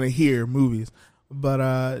people are going to hear movies. But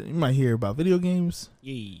you might hear about video games.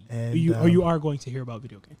 Yeah. And, you are going to hear about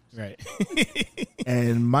video games. Right.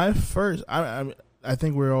 And my first, I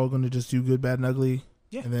think we're all going to just do good, bad, and ugly.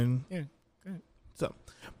 Yeah. And then, yeah. Good. So,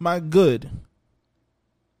 my good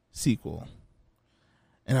sequel.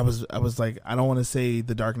 And I was like, I don't want to say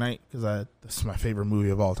The Dark Knight because that's my favorite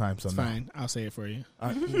movie of all time. So it's fine. I'll say it for you.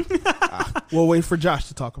 We'll wait for Josh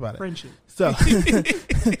to talk about it. Friendship. So,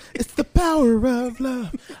 it's the power of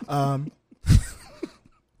love.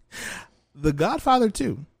 The Godfather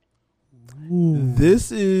 2. Ooh.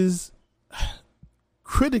 This is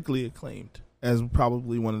critically acclaimed as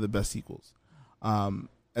probably one of the best sequels.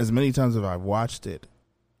 As many times as I've watched it,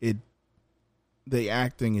 the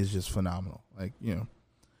acting is just phenomenal. Like,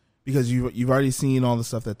 because you've already seen all the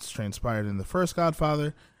stuff that's transpired in the first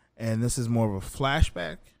Godfather, and this is more of a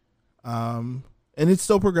flashback. And it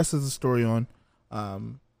still progresses the story on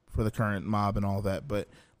for the current mob and all that. But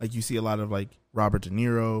like you see a lot of like Robert De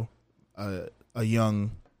Niro, a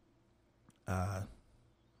young, the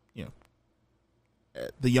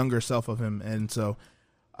younger self of him, and so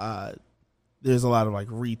there's a lot of like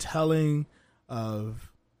retelling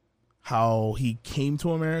of how he came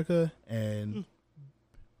to America and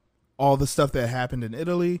all the stuff that happened in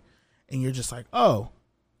Italy, and you're just like, oh,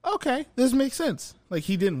 okay, this makes sense. Like,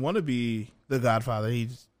 he didn't want to be the Godfather; he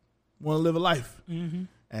just want to live a life. Mm-hmm.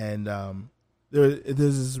 And there's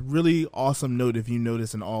this really awesome note if you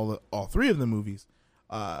notice in all three of the movies,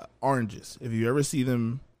 oranges. If you ever see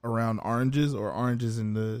them around oranges or oranges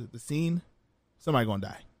in the scene, somebody gonna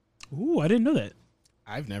die. Ooh, I didn't know that.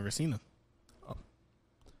 I've never seen them. Oh.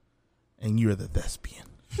 And you're the thespian.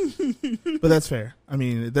 But that's fair. I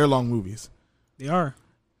mean, they're long movies. They are.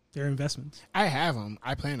 They're investments. I have them.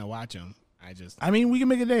 I plan to watch them. I mean, we can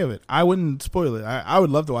make a day of it. I wouldn't spoil it. I would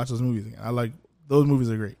love to watch those movies again. Those movies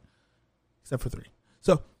are great, except for 3.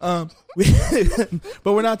 So, but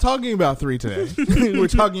we're not talking about 3 today. We're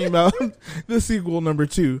talking about the sequel number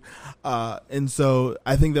 2, and so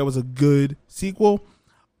I think that was a good sequel.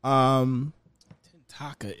 Tintaka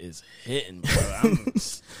is hitting, bro.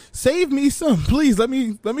 Save me some, please. Let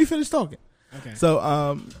me finish talking. Okay.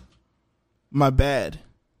 So, My Bad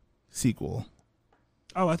sequel.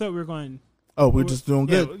 Oh, I thought we were going. Oh, we're just doing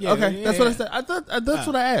good. Yeah, okay, that's what I said. I thought that's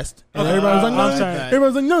what I asked. And everybody was like, I'm "No." sorry. Everybody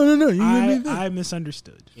was like, "No." I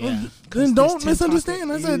misunderstood. Yeah. Then don't This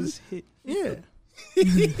misunderstand. I Tintaka said, is hit. "Yeah."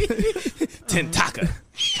 Tintaka.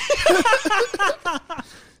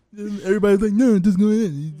 Everybody's like, "No, just go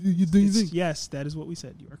ahead. You do your thing." Yes, that is what we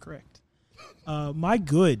said. You are correct. My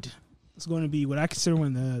good is going to be what I consider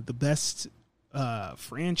one of the best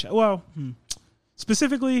franchise. Well,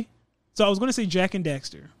 specifically, so I was going to say Jak and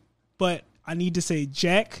Daxter, but I need to say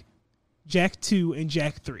Jak 2, and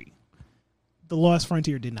Jak 3. The Lost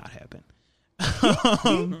Frontier did not happen.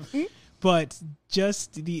 But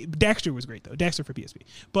just Daxter was great though. Daxter for PSP.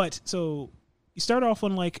 But so you start off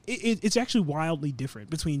on it's actually wildly different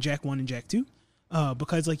between Jak 1 and Jak 2.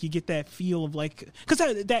 Because you get that feel of because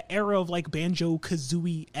that era of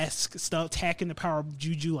Banjo-Kazooie-esque stuff, Tack and the Power of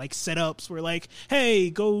Juju setups where hey,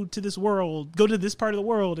 go to this world, go to this part of the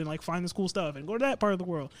world and find this cool stuff and go to that part of the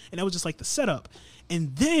world. And that was just the setup.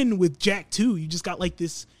 And then with Jak 2, you just got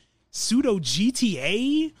this pseudo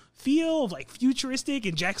GTA feel of futuristic,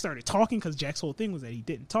 and Jak started talking because Jak's whole thing was that he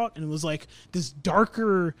didn't talk, and it was this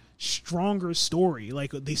darker, stronger story.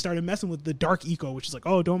 They started messing with the dark eco, which is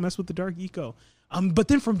oh, don't mess with the dark eco. But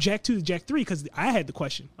then from Jak 2 to Jak 3, because I had the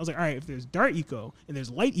question, I was all right, if there's dark eco and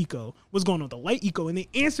there's light eco, what's going on with the light eco? And they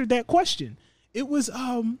answered that question. It was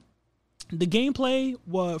the gameplay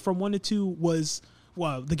from 1 to 2 was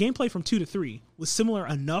the gameplay from 2 to 3 was similar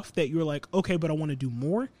enough that you were okay, but I want to do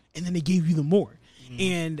more, and then they gave you the more.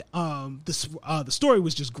 And the story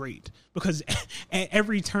was just great because at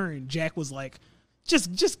every turn Jak was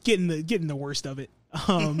just getting the worst of it.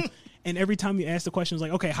 And every time you ask the question,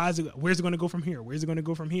 it's okay, where's it going to go from here? Where's it going to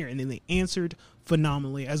go from here? And then they answered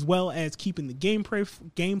phenomenally, as well as keeping the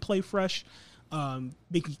gameplay fresh,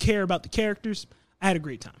 making you care about the characters. I had a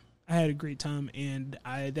great time, and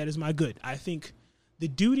that is my good. I think the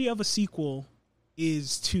duty of a sequel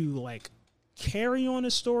is to carry on a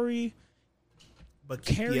story, but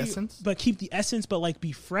keep the essence. But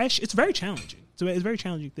be fresh. It's very challenging. So it's a very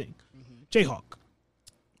challenging thing. Jayhawk.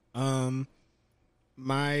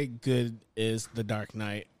 My good is The Dark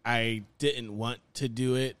Knight. I didn't want to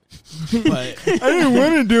do it, but I didn't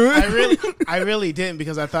want to do it. I really didn't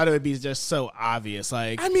because I thought it would be just so obvious.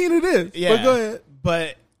 I mean, it is. Yeah, but go ahead.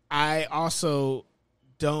 But I also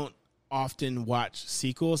don't often watch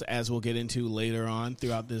sequels, as we'll get into later on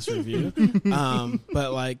throughout this review.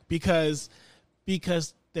 But because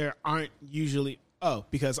there aren't usually. Oh,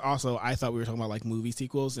 because also I thought we were talking about movie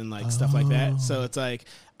sequels and stuff like that. So it's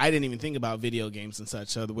I didn't even think about video games and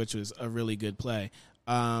such, which was a really good play.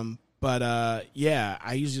 But yeah,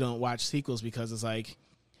 I usually don't watch sequels because it's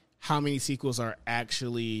how many sequels are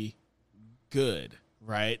actually good,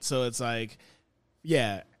 right? So it's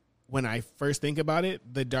yeah, when I first think about it,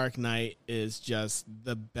 The Dark Knight is just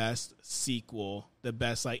the best sequel, the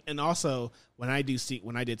best and also when I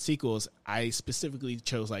did sequels, I specifically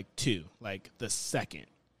chose 2, the second,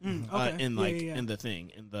 in in the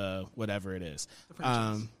thing, in the whatever it is,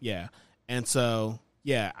 yeah, and so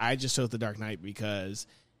yeah, I just chose The Dark Knight because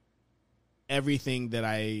everything that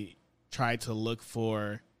I tried to look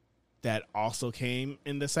for that also came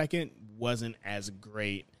in the second wasn't as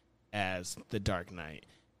great as The Dark Knight.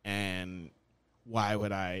 And why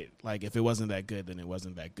would I if it wasn't that good, then it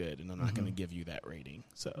wasn't that good, and I'm not going to give you that rating.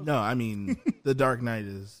 So no, I mean The Dark Knight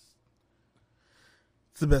it's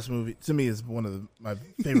the best movie to me. Is one of my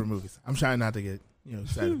favorite movies. I'm trying not to get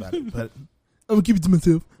excited about it, but I'm gonna keep it to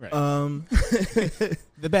myself. Right.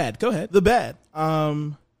 The bad. Go ahead. The bad.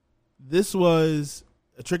 This was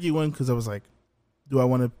a tricky one because I was do I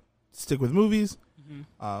want to stick with movies?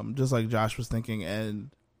 Just like Josh was thinking, and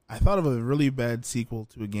I thought of a really bad sequel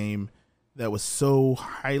to a game that was so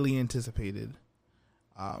highly anticipated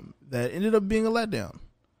that ended up being a letdown.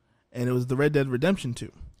 And it was the Red Dead Redemption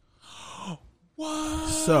 2. What?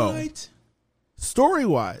 So,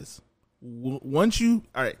 story-wise, once you...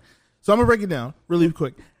 All right, so I'm going to break it down really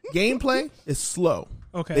quick. Gameplay is slow.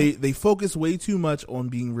 Okay. They focus way too much on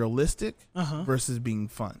being realistic versus being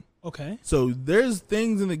fun. Okay. So, there's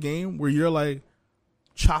things in the game where you're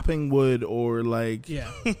chopping wood or like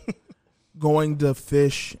Yeah. going to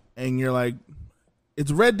fish, and you're like,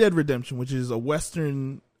 it's Red Dead Redemption, which is a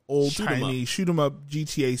Western old timey shoot 'em up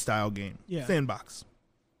GTA style game. Yeah. Sandbox.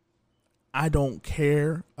 I don't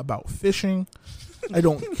care about fishing. I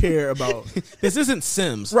don't care about This isn't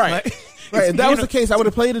Sims. right. Like, Right. If that was the case, I would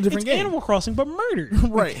have played a different It's game. Animal Crossing, but murder.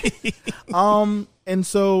 Right. And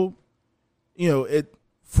so, it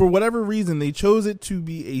for whatever reason they chose it to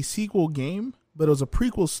be a sequel game, but it was a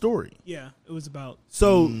prequel story. Yeah, it was about.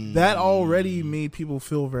 So that already made people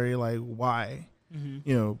feel very like, why?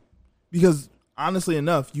 Because honestly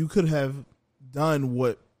enough, you could have done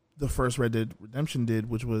what the first Red Dead Redemption did,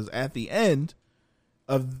 which was at the end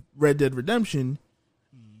of Red Dead Redemption,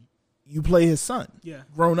 you play his son,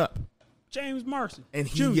 grown up. James Marsden. And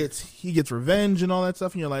he gets revenge and all that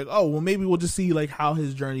stuff, and you're like, oh, well, maybe we'll just see like how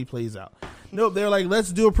his journey plays out. Nope, they're like,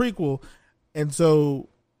 let's do a prequel. And so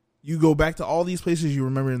you go back to all these places you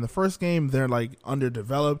remember in the first game. They're like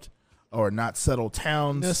underdeveloped or not settled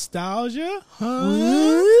towns. nostalgia?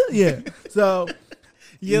 Huh? Yeah. So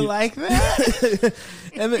You like that?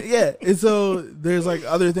 and then, and so there's like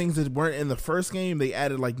other things that weren't in the first game. They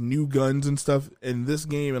added like new guns and stuff in this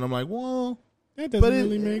game, and I'm like, well, That doesn't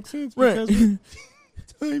really make sense right. because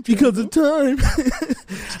Because of time.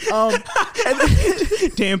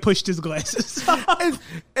 Dan pushed his glasses.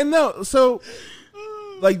 and no, so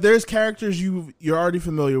like there's characters you're already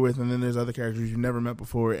familiar with, and then there's other characters you've never met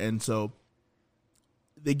before, and so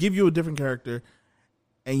they give you a different character,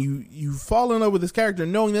 and you fall in love with this character,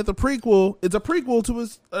 knowing that it's a prequel to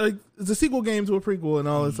it's a sequel game to a prequel and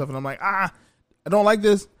all this stuff, and I'm like, I don't like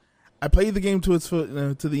this. I played the game to its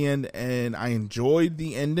to the end, and I enjoyed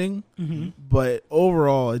the ending, but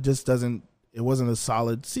overall, it wasn't a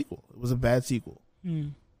solid sequel. It was a bad sequel.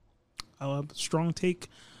 Strong take.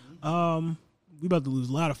 We about to lose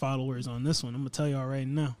a lot of followers on this one. I'm gonna tell y'all right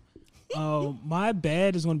now. My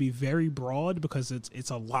bad is gonna be very broad because it's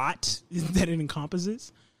a lot that it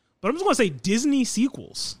encompasses. But I'm just gonna say Disney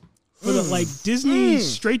sequels for the Disney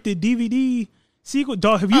straight to DVD sequel.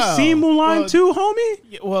 Dog, have you seen Mulan 2, homie?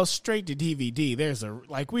 Yeah, well, straight to DVD. There's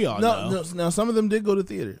we all know. No, some of them did go to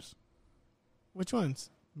theaters. Which ones?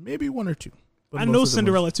 Maybe one or two. But I most know of them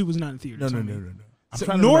Cinderella 2 was not in theaters. No. homie. I'm So,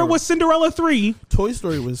 trying to nor remember. was Cinderella 3. Toy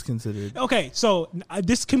Story was considered. Okay, so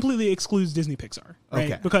this completely excludes Disney Pixar,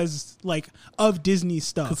 right? Okay. Because of Disney Because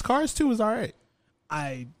stuff, Cars 2 was all right.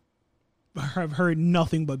 I have heard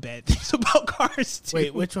nothing but bad things about Cars 2.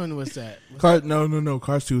 Wait, which one was that? No.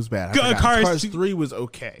 Cars 2 was bad. I forgot. Cars 2 3 was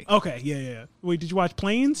okay. Okay, yeah. Wait, did you watch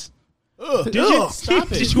Planes? Did you? Stop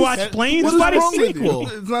it. Did you watch Planes? What It's is not a wrong with sequel. you?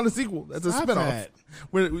 It's not a sequel. That's a Stop spinoff.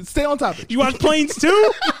 that. Stay on topic. You watch Planes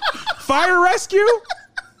 2? Fire Rescue?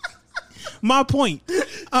 My point.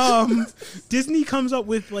 Disney comes up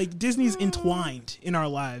with Disney's entwined in our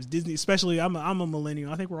lives. Disney, especially I'm a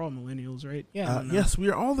millennial. I think we're all millennials, right? Yeah. Yes, we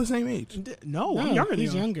are all the same age. No, I'm younger than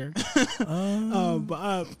he's you. younger.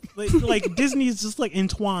 But Disney is just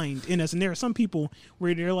entwined in us, and there are some people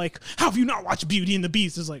where they're like, "How have you not watched Beauty and the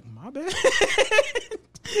Beast?" It's like, my bad,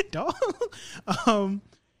 dog.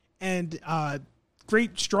 And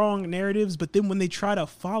great strong narratives, but then when they try to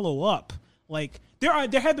follow up, there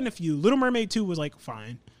have been a few. Little Mermaid 2 was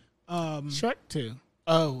fine. Shrek 2.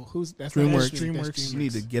 Oh, that's DreamWorks. DreamWorks. You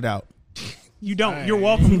need to get out. You don't. All You're right.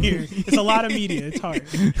 welcome here. It's a lot of media. It's hard.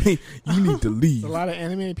 You need to leave. A lot of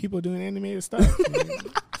animated people doing animated stuff.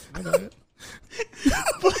 I got it.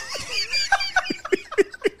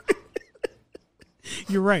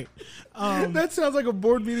 You're right. That sounds like a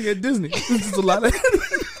board meeting at Disney. This is a lot of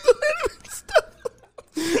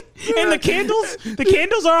And the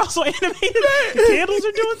candles are also animated. The candles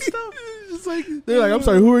are doing stuff. It's they're like, I'm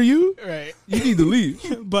sorry, who are you? Right. You need to leave.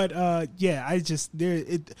 But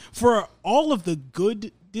for all of the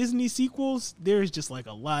good Disney sequels, there's just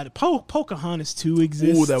a lot of Pocahontas 2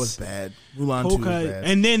 exists. Oh, that was bad. Mulan 2 was bad.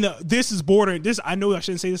 And then this is bordering this. I know I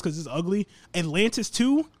shouldn't say this because it's ugly. Atlantis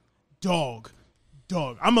 2, dog.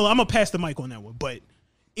 I'm gonna pass the mic on that one, but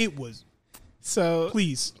it was. So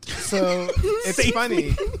Please. So it's Safely.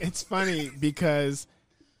 funny. It's funny because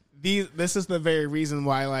this is the very reason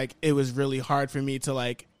why it was really hard for me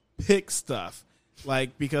to pick stuff.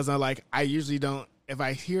 Because I usually don't, if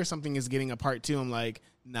I hear something is getting a part 2, I'm like,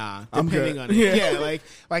 nah, I'm depending good. on it. Yeah. Yeah,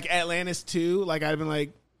 like Atlantis 2, I'd been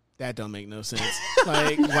like, that don't make no sense.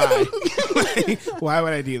 Why? Why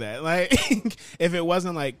would I do that? If it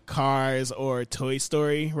wasn't Cars or Toy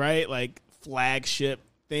Story, right? Flagship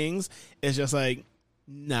things, it's just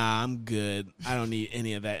nah, I'm good. I don't need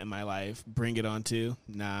any of that in my life. Bring it on too.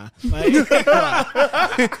 Nah. Why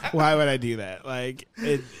would I do that? I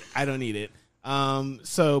don't need it.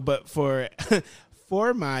 But for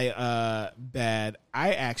For my bad,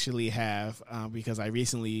 I actually have, because I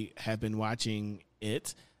recently have been watching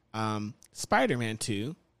it, Spider-Man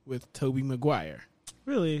 2 with Tobey Maguire.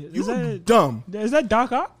 Really? You dumb. Is that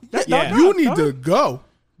Doc Ock? That's Yeah. Doc Ock, You need dog. to go.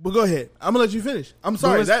 But go ahead. I'm gonna let you finish. I'm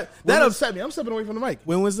sorry. was- that when was- upset me. I'm stepping away from the mic.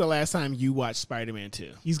 When was the last time you watched Spider-Man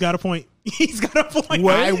 2? He's got a point. He's got a point.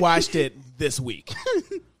 I watched it this week.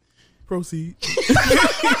 Proceed.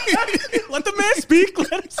 Let the man speak.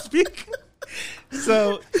 Let him speak.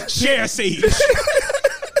 So Share Sage.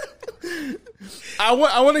 I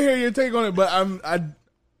want to hear your take on it, but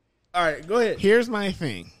all right, go ahead. here's my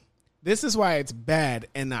thing. This is why it's bad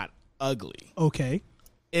and not ugly. Okay.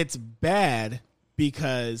 It's bad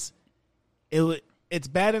because it's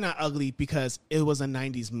bad and not ugly because it was a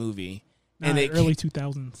 90s movie. And it early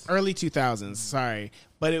 2000s. early 2000s, sorry,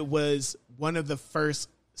 but it was one of the first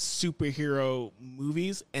superhero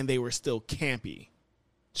movies, and they were still campy.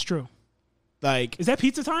 It's true. Like, Is that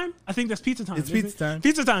pizza time? I think that's pizza time. It's isn't pizza it? time.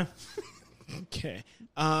 Pizza time. okay,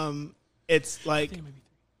 it's like,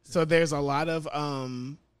 so there's a lot of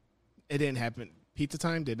it didn't happen. Pizza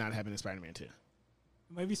time did not happen in Spider-Man 2. It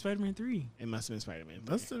might be Spider-Man 3. It must have been Spider-Man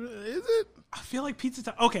 3. Is it? I feel like pizza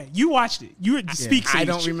time. Okay, you watched it. You speak. I Sage.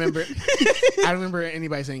 don't remember. I don't remember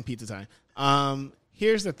anybody saying pizza time.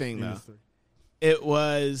 Here's the thing, though. It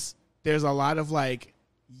was, there's a lot of like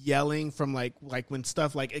yelling from like when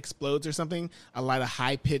stuff like explodes or something, a lot of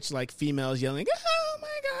high pitched like females yelling, "Oh my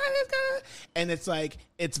god, it's gonna," and it's like,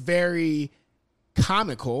 it's very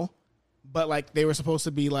comical, but like they were supposed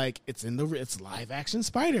to be like, it's live action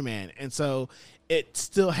Spider-Man, and so it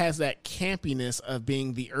still has that campiness of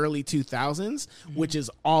being the early 2000s, which is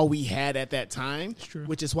all we had at that time, true.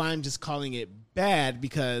 which is why I'm just calling it bad,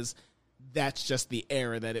 because that's just the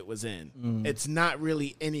era that it was in. It's not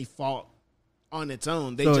really any fault on its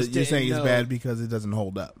own. They So just you're didn't saying know. it's bad because it doesn't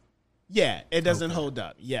hold up. Yeah, it doesn't hold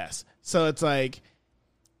up. Yes. So it's like,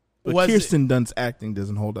 But was it- Kirsten Dunst's acting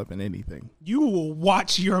doesn't hold up in anything. You will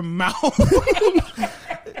watch your mouth.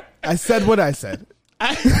 I said what I said.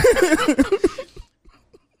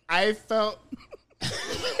 I felt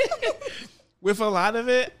with a lot of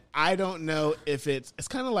it, I don't know if it's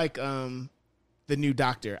kind of like the new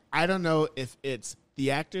Doctor. I don't know if it's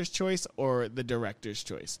the actor's choice or the director's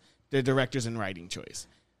choice, the director's and writing choice.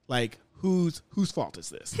 Like, whose fault is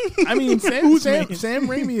this? I mean, Sam man?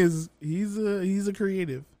 Raimi is he's a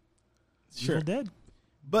creative, Sure. Dead.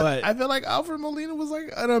 but I feel like Alfred Molina was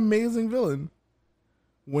like an amazing villain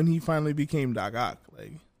when he finally became Doc Ock.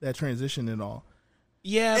 Like that transition and all.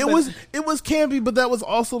 Yeah, It was campy, but that was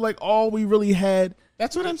also like all we really had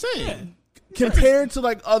That's what I'm saying. compared to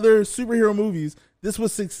like other superhero movies. This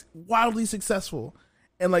was wildly successful,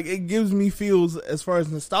 and like it gives me feels as far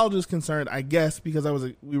as nostalgia is concerned. I guess because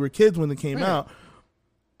we were kids when it came Right. out.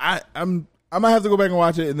 I might have to go back and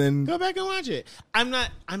watch it and then Go back and watch it. I'm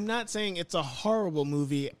not saying it's a horrible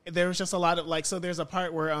movie. There was just a lot of like, so there's a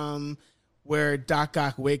part where Doc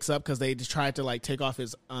Ock wakes up because they just tried to like take off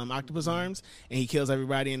his octopus arms, and he kills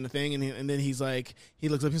everybody in the thing, and then he's like, he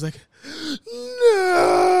looks up, he's like,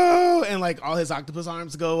 no, and like all his octopus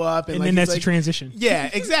arms go up, and And like, then he's that's like, the transition. Yeah,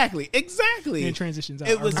 exactly. And it transitions out.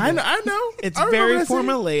 It was- I know. It's I remember very that scene.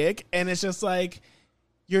 formulaic, and it's just like,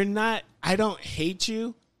 you're not. I don't hate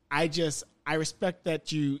you. I respect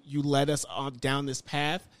that you led us on down this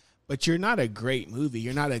path, but you're not a great movie.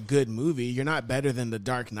 You're not a good movie. You're not better than The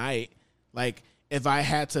Dark Knight. Like, if I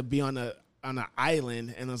had to be on an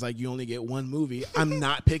island and I was like, you only get one movie, I'm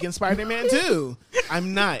not picking Spider-Man 2.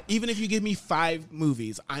 I'm not. Even if you give me 5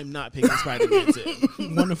 movies, I'm not picking Spider-Man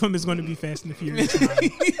 2. One of them is going to be Fast and the Furious 9.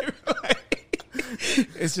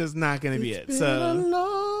 It's just not going to be it.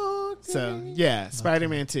 So yeah,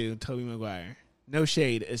 Spider-Man 2, Tobey Maguire. No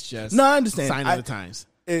shade. It's just No, I understand. sign of the times.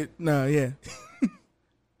 Yeah.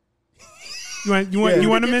 You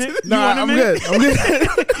want a minute? No, you want a I'm minute? good. I'm good.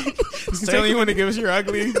 Sterling, you want to give us your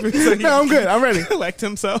ugly? No, I'm good. I'm ready. Collect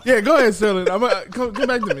himself. Yeah, go ahead, Sterling. Come back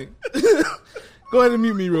to me. Go ahead and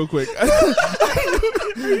mute me real quick.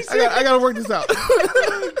 I gotta work this out.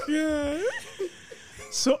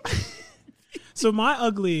 So my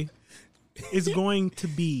ugly is going to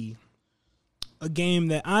be a game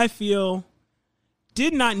that I feel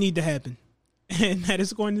did not need to happen, and that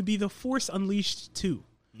is going to be The Force Unleashed 2.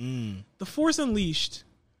 The Force Unleashed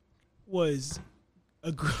was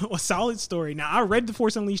a solid story. Now, I read The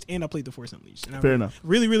Force Unleashed and I played The Force Unleashed. And Fair enough.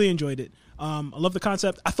 Really, really enjoyed it. I love the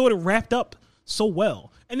concept. I thought it wrapped up so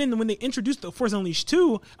well. And then when they introduced The Force Unleashed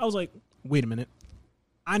 2, I was like, wait a minute.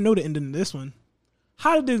 I know the ending of this one.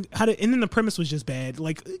 And then the premise was just bad.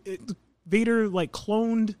 Like, Vader, like,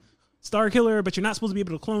 cloned Star Killer, but you're not supposed to be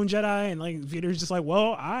able to clone Jedi. And like Vader's just like,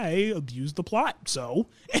 well, I abused the plot, so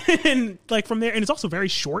and like from there, and it's also very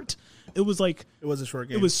short. It was like It was a short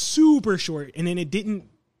game. it was super short, and then it didn't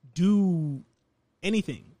do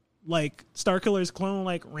anything. Like Star Killer's clone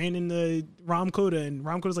like ran into Ram Koda, and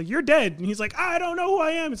Ram Koda's like, "You're dead," and he's like, "I don't know who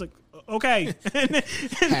I am." It's like, okay.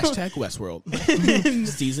 Hashtag Westworld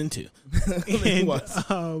season 2,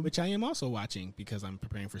 and, which I am also watching because I'm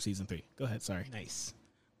preparing for season 3. Go ahead. Sorry. nice.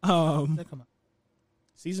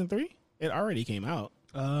 Season 3? It already came out.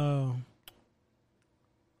 Oh,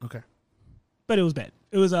 Okay. but it was bad.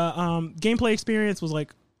 It was a gameplay experience was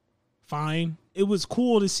like fine. It was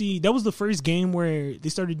cool to see. That was the first game where they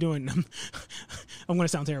started doing. I'm going to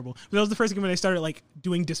sound terrible, but that was the first game where they started like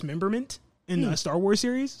doing dismemberment in the Star Wars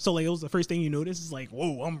series. So like it was the first thing you notice is like,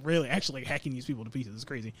 whoa, I'm really actually hacking these people to pieces. It's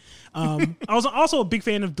crazy. I was also a big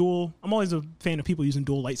fan of dual. I'm always a fan of people using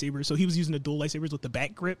dual lightsabers. So he was using the dual lightsabers with the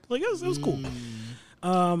back grip. Like it was cool.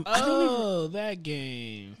 That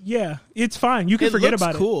game. Yeah, it's fine. You can It forget looks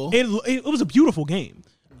about cool. it. It was a beautiful game.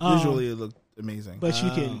 Visually, it looked amazing. But you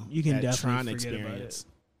can that definitely Tron forget experience.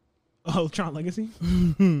 about it. Oh, Tron Legacy.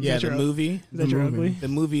 Yeah, that the your- movie. Is that your ugly?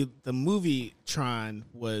 The movie Tron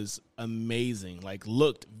was amazing. Like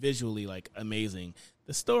looked visually like amazing.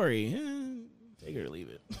 The story, take it or leave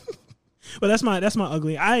it. But that's my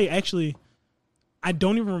ugly. I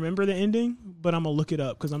don't even remember the ending, but I'm gonna look it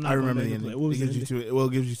up because I'm not. I remember gonna the be able to ending. play. What was it the gives you ending? two. Well,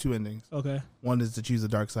 it gives you two endings. Okay. One is to choose the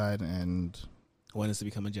dark side, and One is to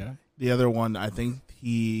become a Jedi. the other one, I think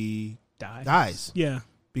he Die. dies Yeah.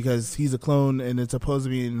 because he's a clone, and it's supposed to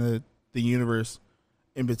be in the universe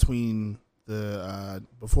in between the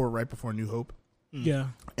right before New Hope, Yeah.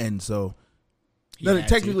 and so He none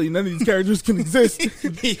had of these characters can exist to.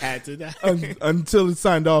 He had to die. until it's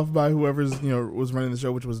signed off by whoever's was running the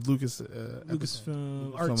show, which was Lucasfilm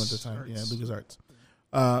Lucasfilm Arts at the time. Arts. Yeah,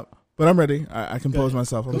 LucasArts. But I'm ready. I compose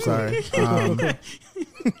myself. I'm sorry.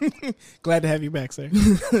 Glad to have you back, sir.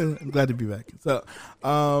 I'm glad to be back. So,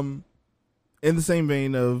 in the same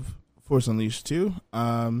vein of Force Unleashed 2,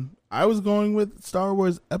 I was going with Star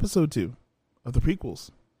Wars Episode 2 of the prequels.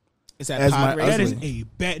 Is that As pod my That racing? is a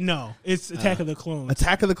bad. No, it's Attack of the Clones.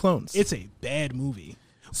 Attack of the Clones. It's a bad movie.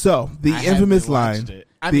 So, the I infamous haven't watched line, it.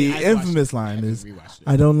 I mean, I've watched it. I line haven't is, rewatched it.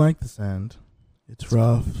 I don't like the sand. It's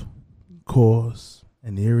rough, coarse,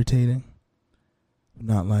 and irritating.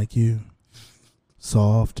 Not like you.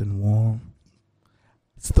 Soft and warm.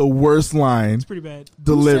 It's the worst line It's pretty bad.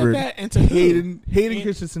 delivered. Who said that and to who? Hayden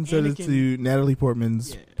Christensen said it Anakin. to Natalie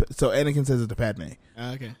Portman's. Yeah. So Anakin says it to Padme.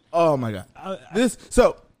 Okay. Oh my god, I-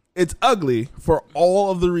 it's ugly for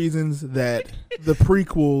all of the reasons that the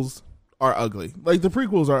prequels are ugly. Like the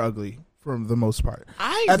prequels are ugly for the most part.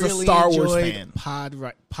 I As a really Star Wars enjoyed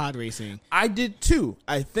fan. pod racing. I did too.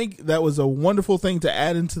 I think that was a wonderful thing to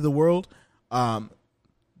add into the world.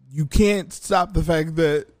 You can't stop the fact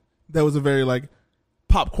that that was a very like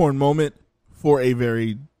popcorn moment for a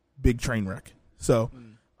very big train wreck. So,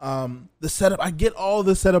 the setup, I get all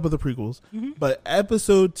the setup of the prequels, but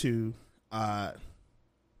episode 2,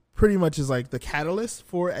 pretty much is like the catalyst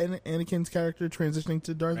for Anakin's character transitioning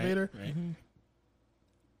to Darth Vader. Right.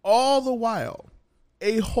 All the while,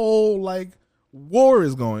 a whole like war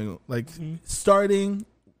is going, like starting,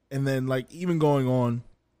 and then like even going on.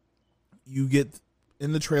 You get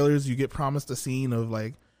in the trailers, you get promised a scene of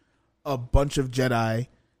like a bunch of Jedi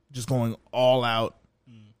just going all out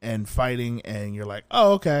and fighting, and you're like,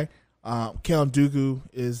 oh okay. Count Dooku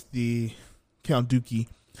is the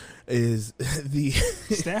Is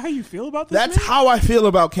that how you feel about this? That's man? how I feel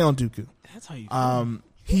about Count Dooku. That's how you feel.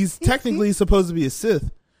 He's technically supposed to be a Sith,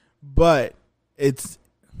 but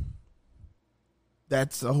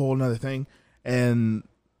that's a whole nother thing. And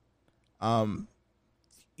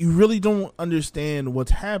you really don't understand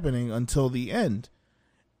what's happening until the end.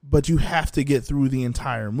 But you have to get through the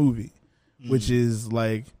entire movie, which is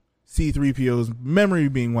like C-3PO's memory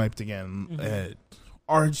being wiped again,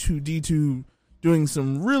 R2-D2 doing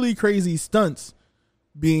some really crazy stunts,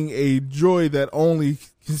 being a droid that only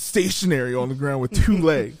is stationary on the ground with 2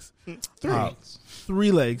 legs.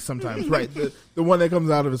 3 legs sometimes, right. The one that comes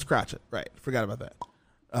out of his crotch. Right. Forgot about that.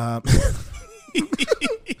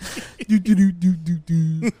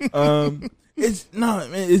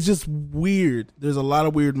 It's just weird. There's a lot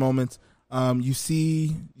of weird moments. You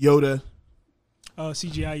see Yoda.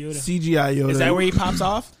 CGI Yoda. CGI Yoda. Is that where he pops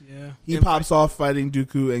off? Yeah. he pops off fighting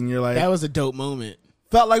Dooku, and you're like, That was a dope moment.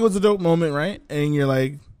 felt like it was a dope moment, right? And you're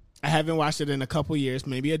like, I haven't watched it in a couple years,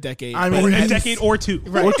 maybe a decade. I but- mean, A decade or two.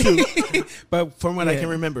 or 2. but from what I Yeah. can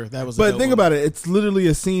remember, that was. But think about it. It's literally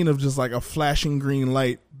a scene of just like a flashing green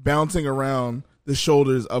light bouncing around the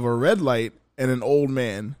shoulders of a red light and an old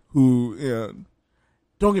man who,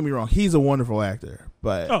 don't get me wrong, he's a wonderful actor,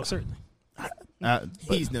 but Oh, certainly.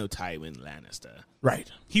 He's no Tywin Lannister. right.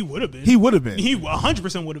 He would have been. He would have been. He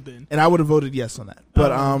 100% would have been. And I would have voted yes on that. But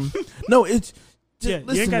no, it's Yeah, you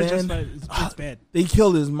listen, ain't gotta man, justify it. It's bad. they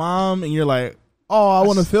killed his mom, and you're like, oh, I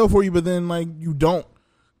want to feel for you, but then like you don't,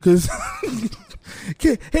 because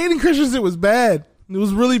Hayden Christensen was bad. It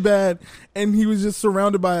was really bad, and he was just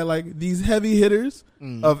surrounded by like these heavy hitters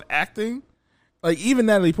of acting. Like even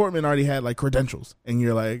Natalie Portman already had like credentials, and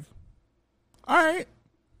you're like, all right,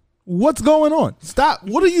 what's going on? Stop!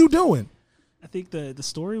 What are you doing? I think the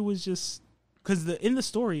story was just because in the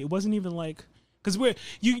story it wasn't even like because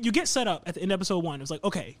you get set up at the end of episode 1. It was like,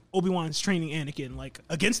 okay, Obi-Wan's training Anakin like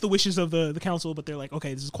against the wishes of the council, but they're like,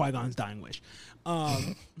 okay, this is Qui-Gon's dying wish,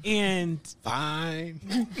 and Fine.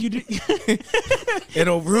 you did,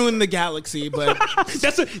 It'll ruin the galaxy, but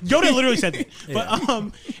that's what Yoda literally said that.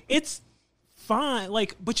 But it's fine,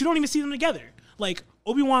 like, but you don't even see them together. Like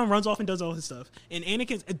Obi-Wan runs off and does all his stuff, and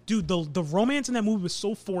Anakin's dude. The romance in that movie was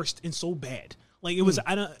so forced and so bad. Like it was,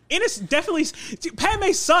 and it's definitely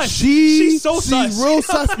Padme's sus. She's so sus. She's real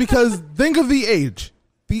sus because think of the age.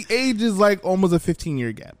 The age is like almost a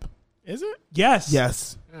 15-year gap. is it? Yes.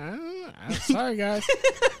 Yes. I'm sorry, guys.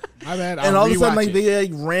 My bad. And all of a sudden, like they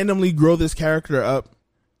like randomly grow this character up,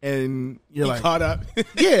 and you're like, caught up.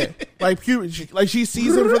 yeah, like like she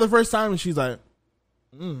sees him for the first time, and she's like,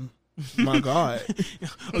 my God,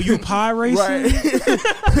 Oh, you pie racing?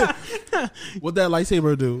 right? What that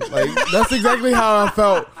lightsaber do? Like that's exactly how I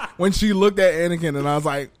felt when she looked at Anakin, and I was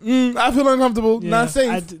like, I feel uncomfortable, Yeah, not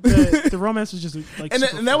safe. the romance was just like, and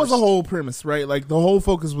super that was the forced. whole premise, right? Like the whole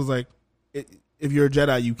focus was like, if you're a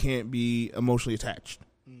Jedi, you can't be emotionally attached,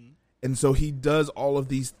 and so he does all of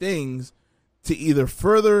these things to either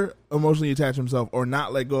further emotionally attach himself or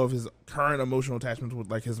not let go of his current emotional attachments with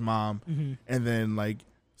like his mom, and then like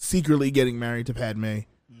secretly getting married to Padme,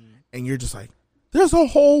 and you're just like, there's a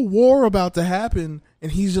whole war about to happen,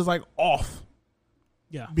 and he's just like off.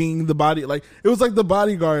 Yeah. Being the body, like it was like the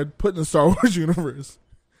bodyguard put in the Star Wars universe.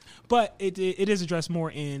 But it is addressed more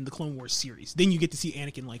in the Clone Wars series. Then you get to see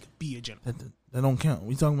Anakin like be a general. That don't count.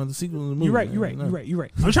 We talking about the sequel of the movie. You're right. man. You're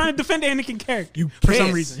right. I'm trying to defend Anakin character for can't.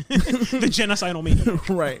 some reason. The genocidal maniac.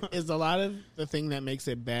 Right. Is a lot of the thing that makes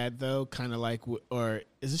it bad though, kind of like, or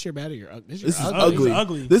is this your bad or your ugly? This is ugly. ugly. It's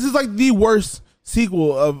ugly. This is like the worst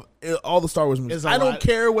sequel of all the Star Wars movies. It's a I don't lot.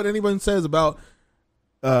 care what anyone says about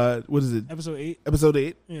what is it? Episode 8. Episode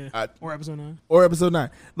 8? Yeah. Or episode 9. Or episode 9.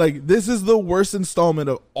 Like this is the worst installment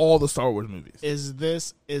of all the Star Wars movies. Is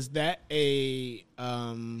that a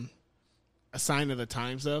sign of the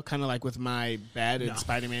times though? Kind of like with my bad in No.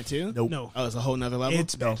 Spider-Man 2? Nope. No. Oh, it's a whole nother level.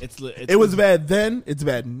 It's bad. It was bad then. It's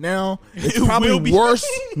bad now. It's It will probably be. worse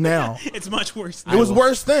now. It's much worse. It was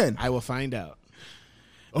worse then. I will find out.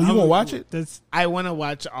 Oh, you gonna watch it? That's I want to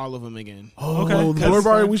watch all of them again. Oh, Okay, Lord that's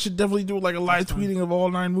Barry, fine. we should definitely do like a live That's fine. tweeting of all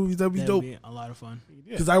 9 movies. That'd be that'd dope. be a lot of fun.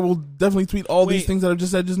 Because I will definitely tweet all these Wait. things that I've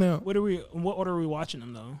just said just now. What order are we watching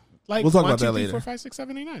them though? Like We'll talk 1, about 2, that 3, later. 4, 5, 6,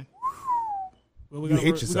 7, 8, 9. Well, we You got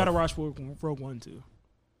hate we yourself. got to watch Rogue One too.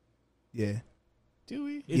 Yeah, Do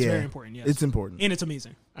we? It's Yeah. very important. Yes, it's important. and it's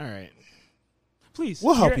amazing. All right. Please,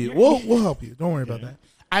 We'll help you're- you. We'll help you. Don't worry about Yeah. that.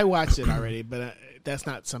 I watched it already, but that's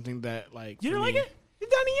not something that like You for didn't like me- it? You're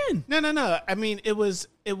down the end. No. I mean, it was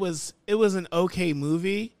an okay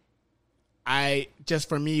movie. I just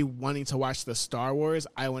for me wanting to watch the Star Wars,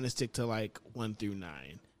 I want to stick to like 1 through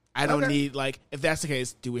 9. I don't Okay. need like if that's the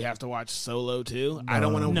case, do we have to watch Solo too? I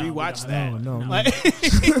don't want to No, we rewatch don't. that. No. Like,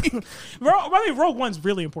 I mean, Rogue One's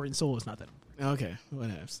really important. Solo's not that important. okay, what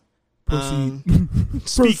else? Proceed.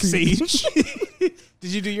 Speak, Proceed. Sage.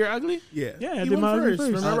 Did you do your ugly? Yeah. Yeah, I You did my went ugly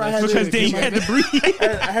first. first. Remember, I had because to, then you had to breathe.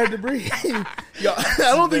 I had to breathe. Yo, I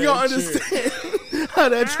don't think y'all understand how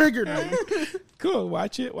that triggered me. Cool.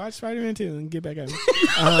 Watch it. Watch Spider-Man 2 and get back at me.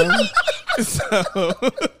 So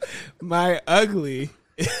my ugly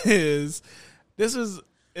is this was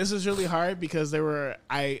really hard because I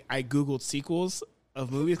Googled sequels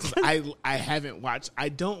of movies because I haven't watched. I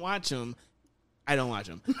don't watch them.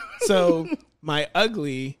 So my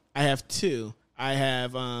ugly, I have 2. I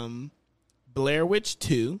have Blair Witch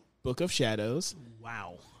 2, Book of Shadows.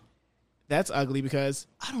 Wow. That's ugly because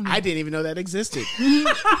don't know. I didn't even know that existed.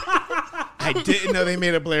 I didn't know they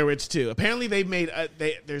made a Blair Witch 2. Apparently they made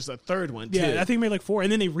there's a third one too. Yeah, I think they made like 4,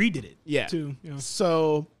 and then they redid it. Yeah. too. You know.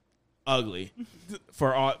 So ugly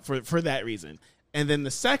for that reason. And then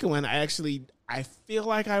the second one, I feel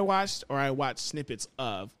like I watched snippets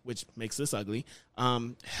of, which makes this ugly.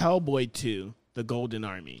 Hellboy 2, The Golden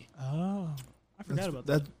Army. Oh, I forgot about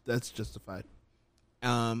that. That's justified.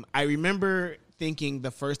 I remember thinking the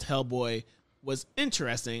first Hellboy was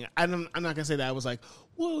interesting. I'm not gonna say that I was like,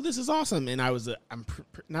 whoa, this is awesome. And I'm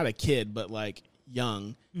not a kid, but like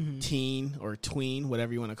young, teen or tween,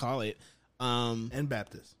 whatever you want to call it. And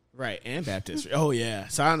Baptist. Right, and Baptist. Oh, yeah.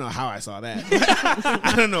 So I don't know how I saw that.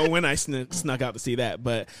 I don't know when I snuck out to see that,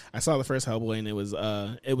 but I saw the first Hellboy, and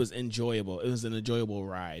it was enjoyable. It was an enjoyable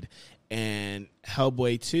ride. And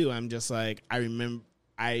Hellboy 2, I'm just like, I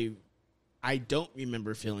don't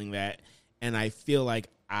remember feeling that, and I feel like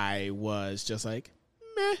I was just like,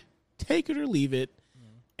 meh, take it or leave it.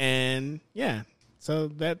 And, yeah, so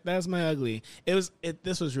that's my ugly.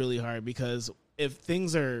 This was really hard because if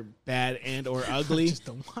things are bad and or ugly, Just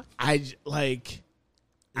don't watch. I just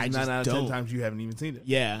 9 out of 10 don't. times you haven't even seen it.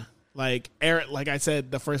 Yeah, like like I said,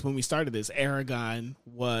 the first when we started this, Aragon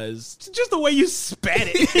was Just the way you spat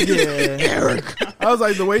it. Yeah. Aragon. I was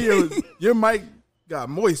like, the way your mic got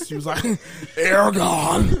moist, she was like,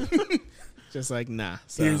 Aragon. just like nah.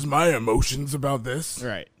 So, Here's my emotions about this.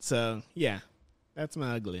 right. So yeah, that's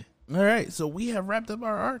my ugly. All right, so we have wrapped up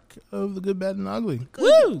our arc of the good, bad, and ugly.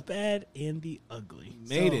 Woo! Bad and the ugly.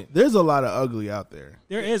 Made So, it. There's a lot of ugly out there.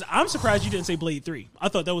 There is. I'm surprised you didn't say Blade 3. I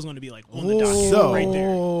thought that was going to be like on the docket So- right there.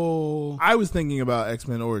 Oh, I was thinking about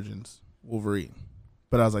X-Men Origins Wolverine,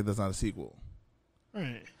 but I was like, that's not a sequel.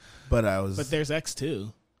 right. But But there's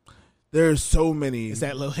X2. there's so many. Is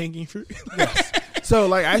that low hanging fruit? So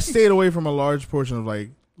like I stayed away from a large portion of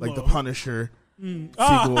like the Whoa. Punisher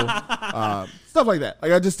sequel, stuff like that.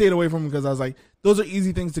 Like I just stayed away from them because I was like, those are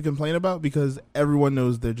easy things to complain about because everyone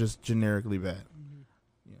knows they're just generically bad.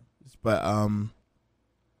 Yeah. But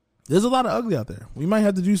there's a lot of ugly out there. We might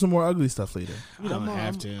have to do some more ugly stuff later. We don't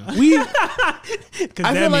have to. We Because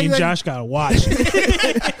I that feel like means that- Josh got to watch.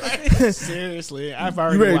 Seriously, I've you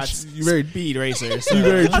already very watched Speed Racer. So. you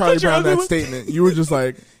very Charlie thought your Brown ugly that was- statement. You were just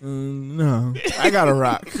like, no, I gotta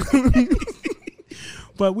rock.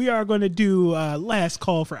 But we are going to do last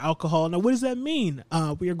call for alcohol. Now, what does that mean?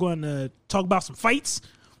 We are going to talk about some fights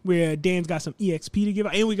where Dan's got some EXP to give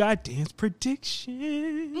out. And we got Dan's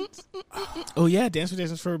predictions. Oh yeah, dance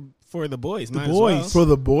predictions for the boys. Might as boys. well. For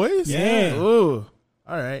the boys, Yeah. Ooh,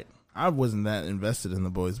 all right. I wasn't that invested in the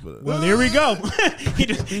boys, but Well, there we go.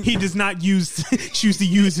 he does not choose to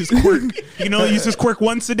use his quirk. He can only use his quirk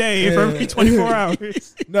once a day for every 24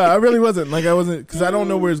 hours. no, I really wasn't. Like I wasn't because I don't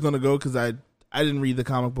know where it's gonna go because I didn't read the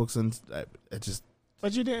comic books and I just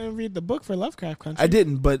But you didn't read the book for Lovecraft Country. I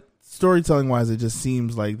didn't. But storytelling wise, it just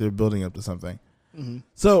seems like they're building up to something. Mm-hmm.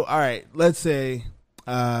 So all right, let's say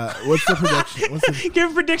what's the prediction? What's the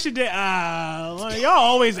Give a prediction day. Y'all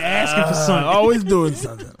always asking for something. always doing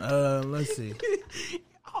something. Let's see.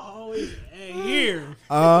 Always here.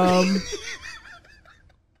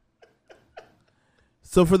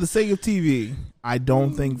 So for the sake of TV, I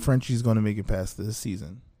don't think Frenchie's going to make it past this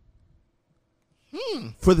season.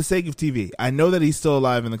 For the sake of TV, I know that he's still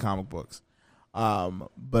alive in the comic books,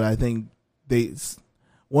 but I think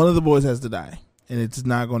one of the boys has to die, and it's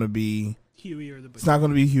not going to be Huey or the it's not going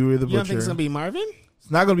to be Huey the You don't Butcher. think it's gonna be Marvin? It's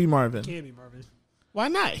not going to be Marvin. Can't be Marvin. Why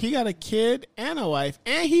not? He got a kid and a wife,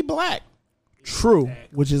 and he black. True,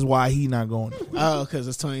 which is why he not going. Oh, because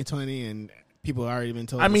it's 2020 and people have already been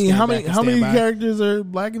told. I to mean, stand how back many and how many stand by. characters are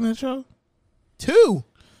black in that show? 2.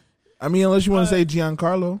 I mean, unless you want to say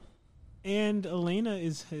Giancarlo, And Elena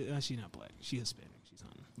is she's not black. She's Hispanic. She's on.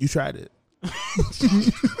 you tried it.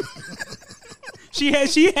 She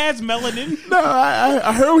has melanin. No,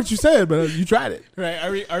 I heard what you said, but you tried it. Right?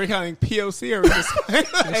 Are we counting POC or just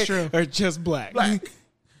That's true. or just black?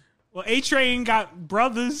 Well, A Train got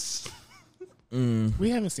brothers. We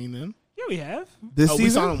haven't seen them. Yeah, we have. This Oh, season, we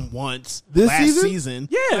saw them once. This last season? season.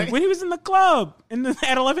 Yeah, Like- when he was in the club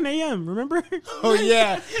at 11 a.m. Remember? Oh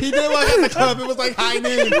yeah, he did walk in the club. It was like high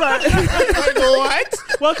noon. Like what?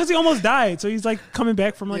 Well, because he almost died, so he's like coming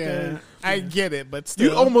back from like Yeah, a. I get it, but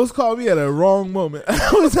still, you almost called me at a wrong moment.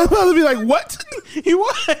 I was about to be like, "What?" He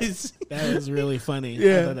was. that was really funny.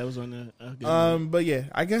 Yeah. I thought that was one of a good one. But yeah,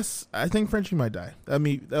 I think Frenchie might die. I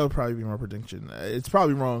mean, that would probably be my prediction. It's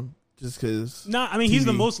probably wrong, just because No, I mean he's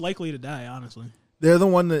the TV. most likely to die. Honestly. they're the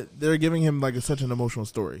one that they're giving him like such an emotional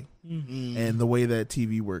story, Mm. and the way that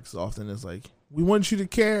TV works often is like, we want you to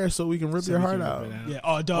care so we can rip So your we heart can out. rip it out. Yeah.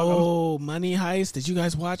 Oh, dog. Oh, Money Heist. Did you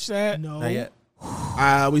guys watch that? No. Not yet.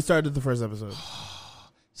 We started the first episode.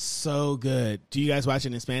 So good. Do you guys watch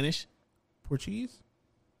it in Spanish? Portuguese?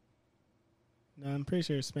 No, I'm pretty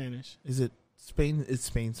sure it's Spanish. Is it Spain? It's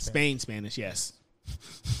Spain. Spain Spanish, yes.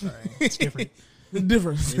 Sorry. It's different. The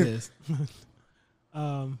difference. It is.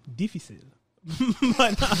 Difficile.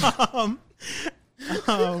 But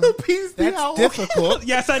That's difficult.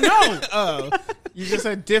 yes, I know. Oh, you just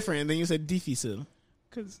said different, and then you said difficile.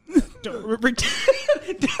 Because I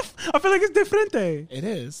feel like it's diferente. It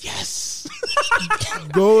is. Yes.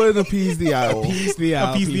 Go and appease the owl. Appease the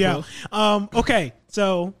owl. Appease the people. owl. Okay,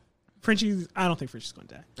 so Frenchie's. I don't think Frenchie's going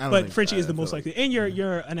to die, don't but think Frenchie so. is the I most feel likely. And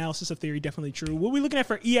your analysis of theory definitely true. What are we looking at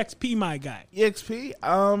for EXP, my guy? EXP.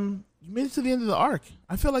 You made it to the end of the arc.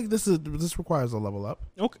 I feel like this requires a level up.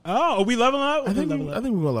 Okay. Oh, are we leveling up? I think we're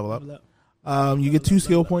gonna level up. Level up. You get 2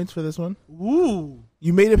 skill points for this one. Ooh.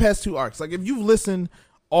 You made it past 2 arcs. Like if you've listened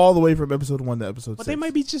all the way from episode 1 to episode 6. But they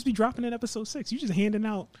might just be dropping at episode 6. You just handing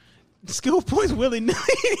out skill points willy nilly.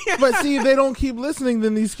 But see, if they don't keep listening,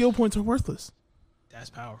 then these skill points are worthless. That's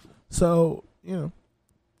powerful. So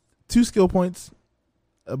 2 skill points,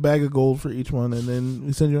 a bag of gold for each one, and then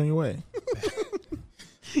we send you on your way.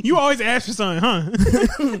 You always ask for something, huh?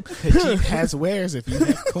 The Jeep has wares if you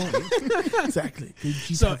have coins. Exactly.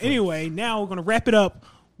 So anyway, now we're gonna wrap it up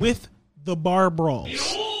with the bar brawls.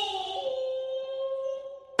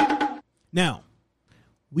 Now,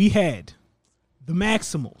 we had the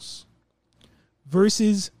Maximals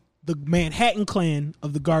versus the Manhattan Clan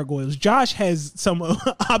of the Gargoyles. Josh has some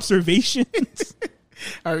observations.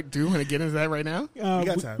 All right, do you want to get into that right now? We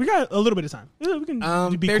got time. We got a little bit of time. We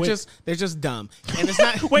can be They're quick. just dumb, and it's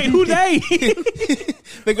not. Wait, who they?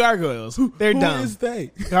 The Gargoyles. They're dumb. Who is they?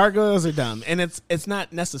 Gargoyles are dumb, and it's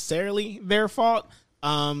not necessarily their fault.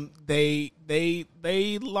 They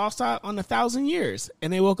lost out on 1,000 years,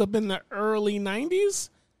 and they woke up in the early 90s.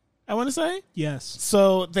 I want to say Yes.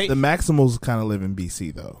 so. They The Maximals kind of live in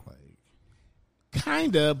BC though.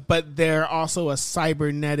 kinda, but they're also a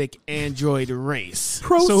cybernetic android race.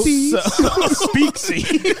 Proceed.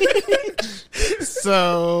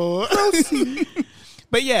 So,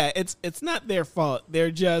 but yeah, it's not their fault.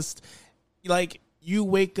 They're just like you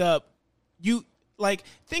wake up,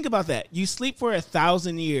 think about that. You sleep for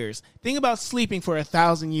 1,000 years. Think about sleeping for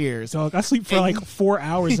 1,000 years. Dog, I sleep for like 4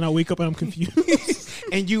 hours and I wake up and I'm confused.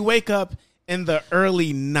 And you wake up in the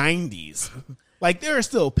early 90s. Like there are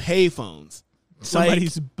still payphones.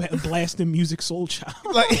 Somebody's blasting Music Soul Child.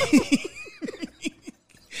 Like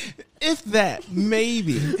if that,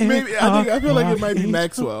 maybe. Maybe I feel like it might be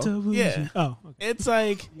Maxwell. Yeah. Oh, okay. It's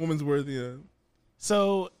like Woman's worthy.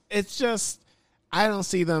 so it's just I don't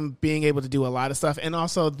see them being able to do a lot of stuff. And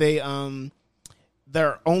also there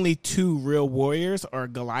are only 2 real warriors are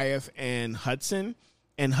Goliath and Hudson,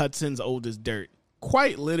 and Hudson's old as dirt.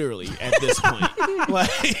 Quite literally at this point.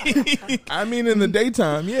 Like I mean, in the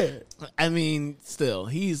daytime, yeah. I mean, still,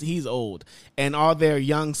 he's old, and all their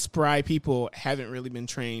young, spry people haven't really been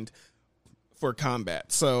trained for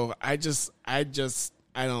combat. So I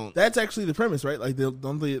don't. That's actually the premise, right? Like they're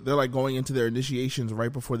like going into their initiations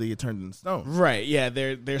right before they get turned into stone. Right? Yeah,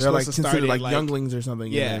 they're supposed like to start considered it like younglings or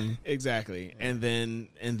something. Yeah, and then- exactly. And then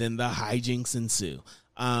the hijinks ensue.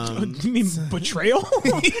 You mean betrayal?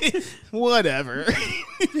 Whatever.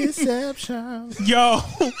 Deception. Yo.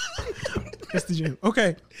 That's the gym.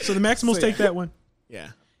 Okay. So the Maximals take that one. Yeah.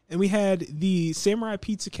 And we had the Samurai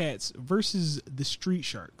Pizza Cats versus the Street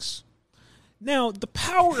Sharks. Now, the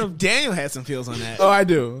power of Daniel had some feels on that. Oh, I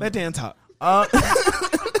do. Let Dan talk.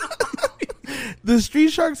 The Street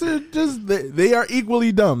Sharks are just they are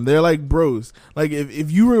equally dumb. They're like bros. Like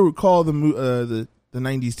if you recall the 90s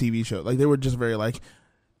TV show, like they were just very like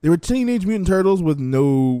they were Teenage Mutant Turtles with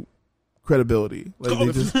no credibility. Like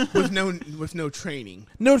they just with no training,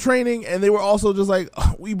 no training, and they were also just like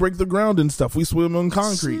we break the ground and stuff. We swim on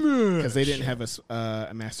concrete. because they didn't have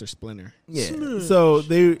a Master Splinter. Yeah. So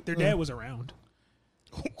their dad was around.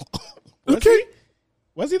 Okay.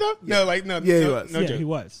 Was he though? No, like no. Yeah, he no, was. No Yeah, joke. he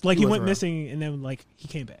was. Like He he was went around. missing and then like he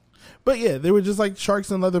came back. But yeah, they were just like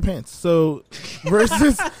sharks in leather pants. So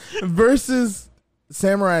versus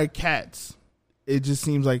samurai cats, it just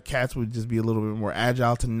seems like cats would just be a little bit more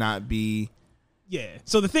agile to not be. Yeah.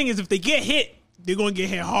 So the thing is, if they get hit, they're going to get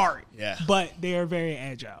hit hard. Yeah. But they are very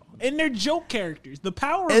agile. And they're joke characters. The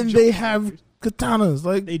power of And joke they have characters. katanas.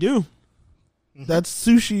 Like They do. that's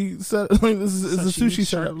sushi set. Like this is a sushi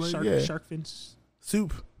setup. Like, yeah. Shark fins.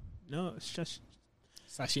 Soup. No, it's just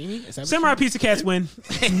Sashimi? Is that what Samurai you- Pizza Cats win.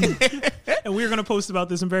 And we're going to post about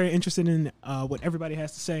this. I'm very interested in what everybody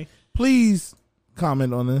has to say. Please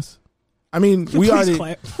comment on this. I mean, we Please already.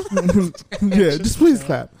 clap. Yeah, just please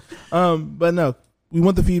clap. But no, we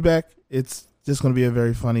want the feedback. It's just going to be a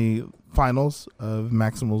very funny finals of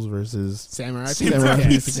Maximals versus Samurai Samurai Pizza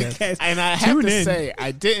Pizza Cats. Cats. And I have Tune to in. say,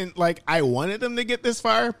 I didn't I wanted them to get this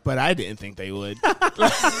far, but I didn't think they would.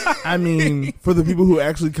 I mean, for the people who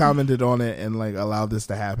actually commented on it and like allowed this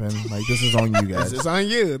to happen, like this is on you guys. This is on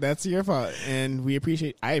you. That's your fault, and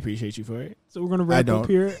I appreciate you for it. So we're gonna wrap up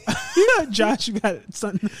here. Josh, you got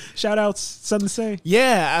something? Shout outs, something to say?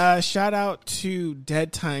 Yeah, shout out to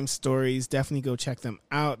Dead Time Stories. Definitely go check them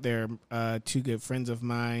out. They're two good friends of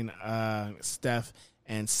mine, Steph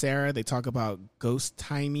and Sarah. They talk about ghost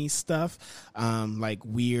timey stuff, like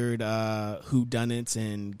weird whodunits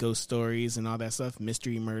and ghost stories and all that stuff,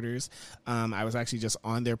 mystery murders. I was actually just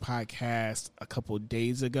on their podcast a couple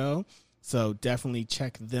days ago, so definitely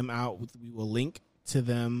check them out. We will link to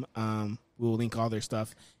them. We will link all their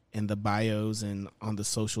stuff in the bios and on the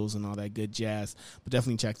socials and all that good jazz. But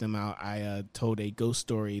definitely check them out. I told a ghost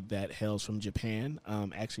story that hails from Japan,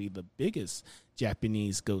 actually the biggest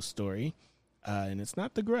Japanese ghost story. And it's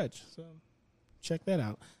not The Grudge, so check that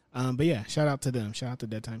out. But yeah, shout out to them. Shout out to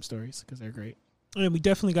Dead Time Stories because they're great. And we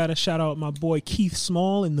definitely got to shout out my boy Keith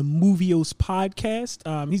Small in the Movios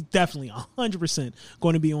podcast. He's definitely 100%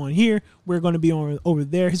 going to be on here. We're going to be on over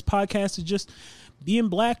there. His podcast is just being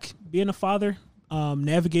black, being a father,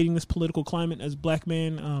 navigating this political climate as a black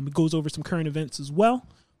man. It goes over some current events as well.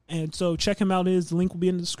 And so check him out. The link will be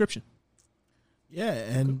in the description. Yeah,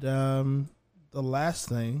 and the last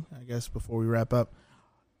thing, I guess, before we wrap up,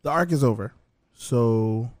 the arc is over.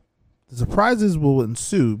 So the surprises will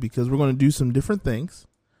ensue because we're going to do some different things.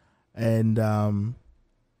 And the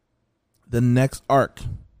next arc,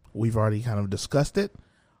 we've already kind of discussed it.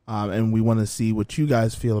 And we want to see what you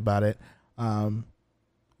guys feel about it.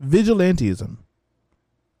 Vigilantism.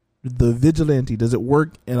 The vigilante, does it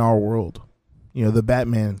work in our world? You know, the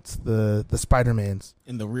Batmans, the Spider-Mans.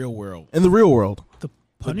 In the real world. In the real world. The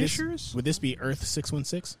Punishers? Would this be Earth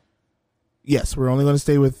 616? Yes, we're only going to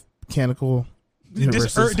stay with canonical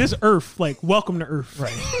universes. This Earth, like, welcome to Earth.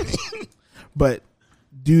 Right. But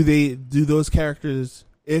do those characters,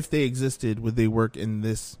 if they existed, would they work in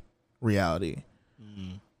this reality?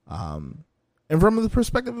 And from the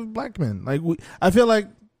perspective of black men, like I feel like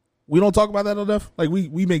we don't talk about that enough. Like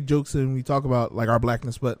we make jokes and we talk about like our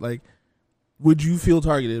blackness, but like, would you feel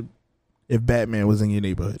targeted if Batman was in your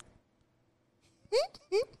neighborhood?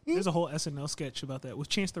 There's a whole SNL sketch about that with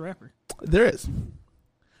Chance the Rapper. There is.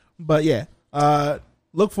 But yeah,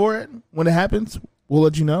 look for it. When it happens, we'll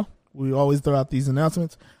let you know. We always throw out these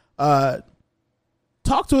announcements. Talk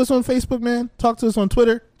to us on Facebook, man. Talk to us on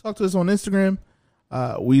Twitter. Talk to us on Instagram.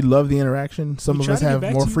 We love the interaction. Some of us have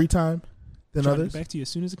more free time than others. Get back to you as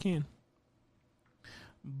soon as I can.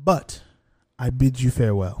 But I bid you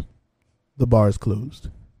farewell. The bar is closed.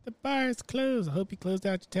 The bar is closed. I hope you closed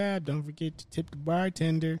out your tab. Don't forget to tip the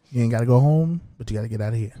bartender. You ain't got to go home, but you got to get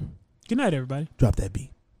out of here. Good night, everybody. Drop that beat.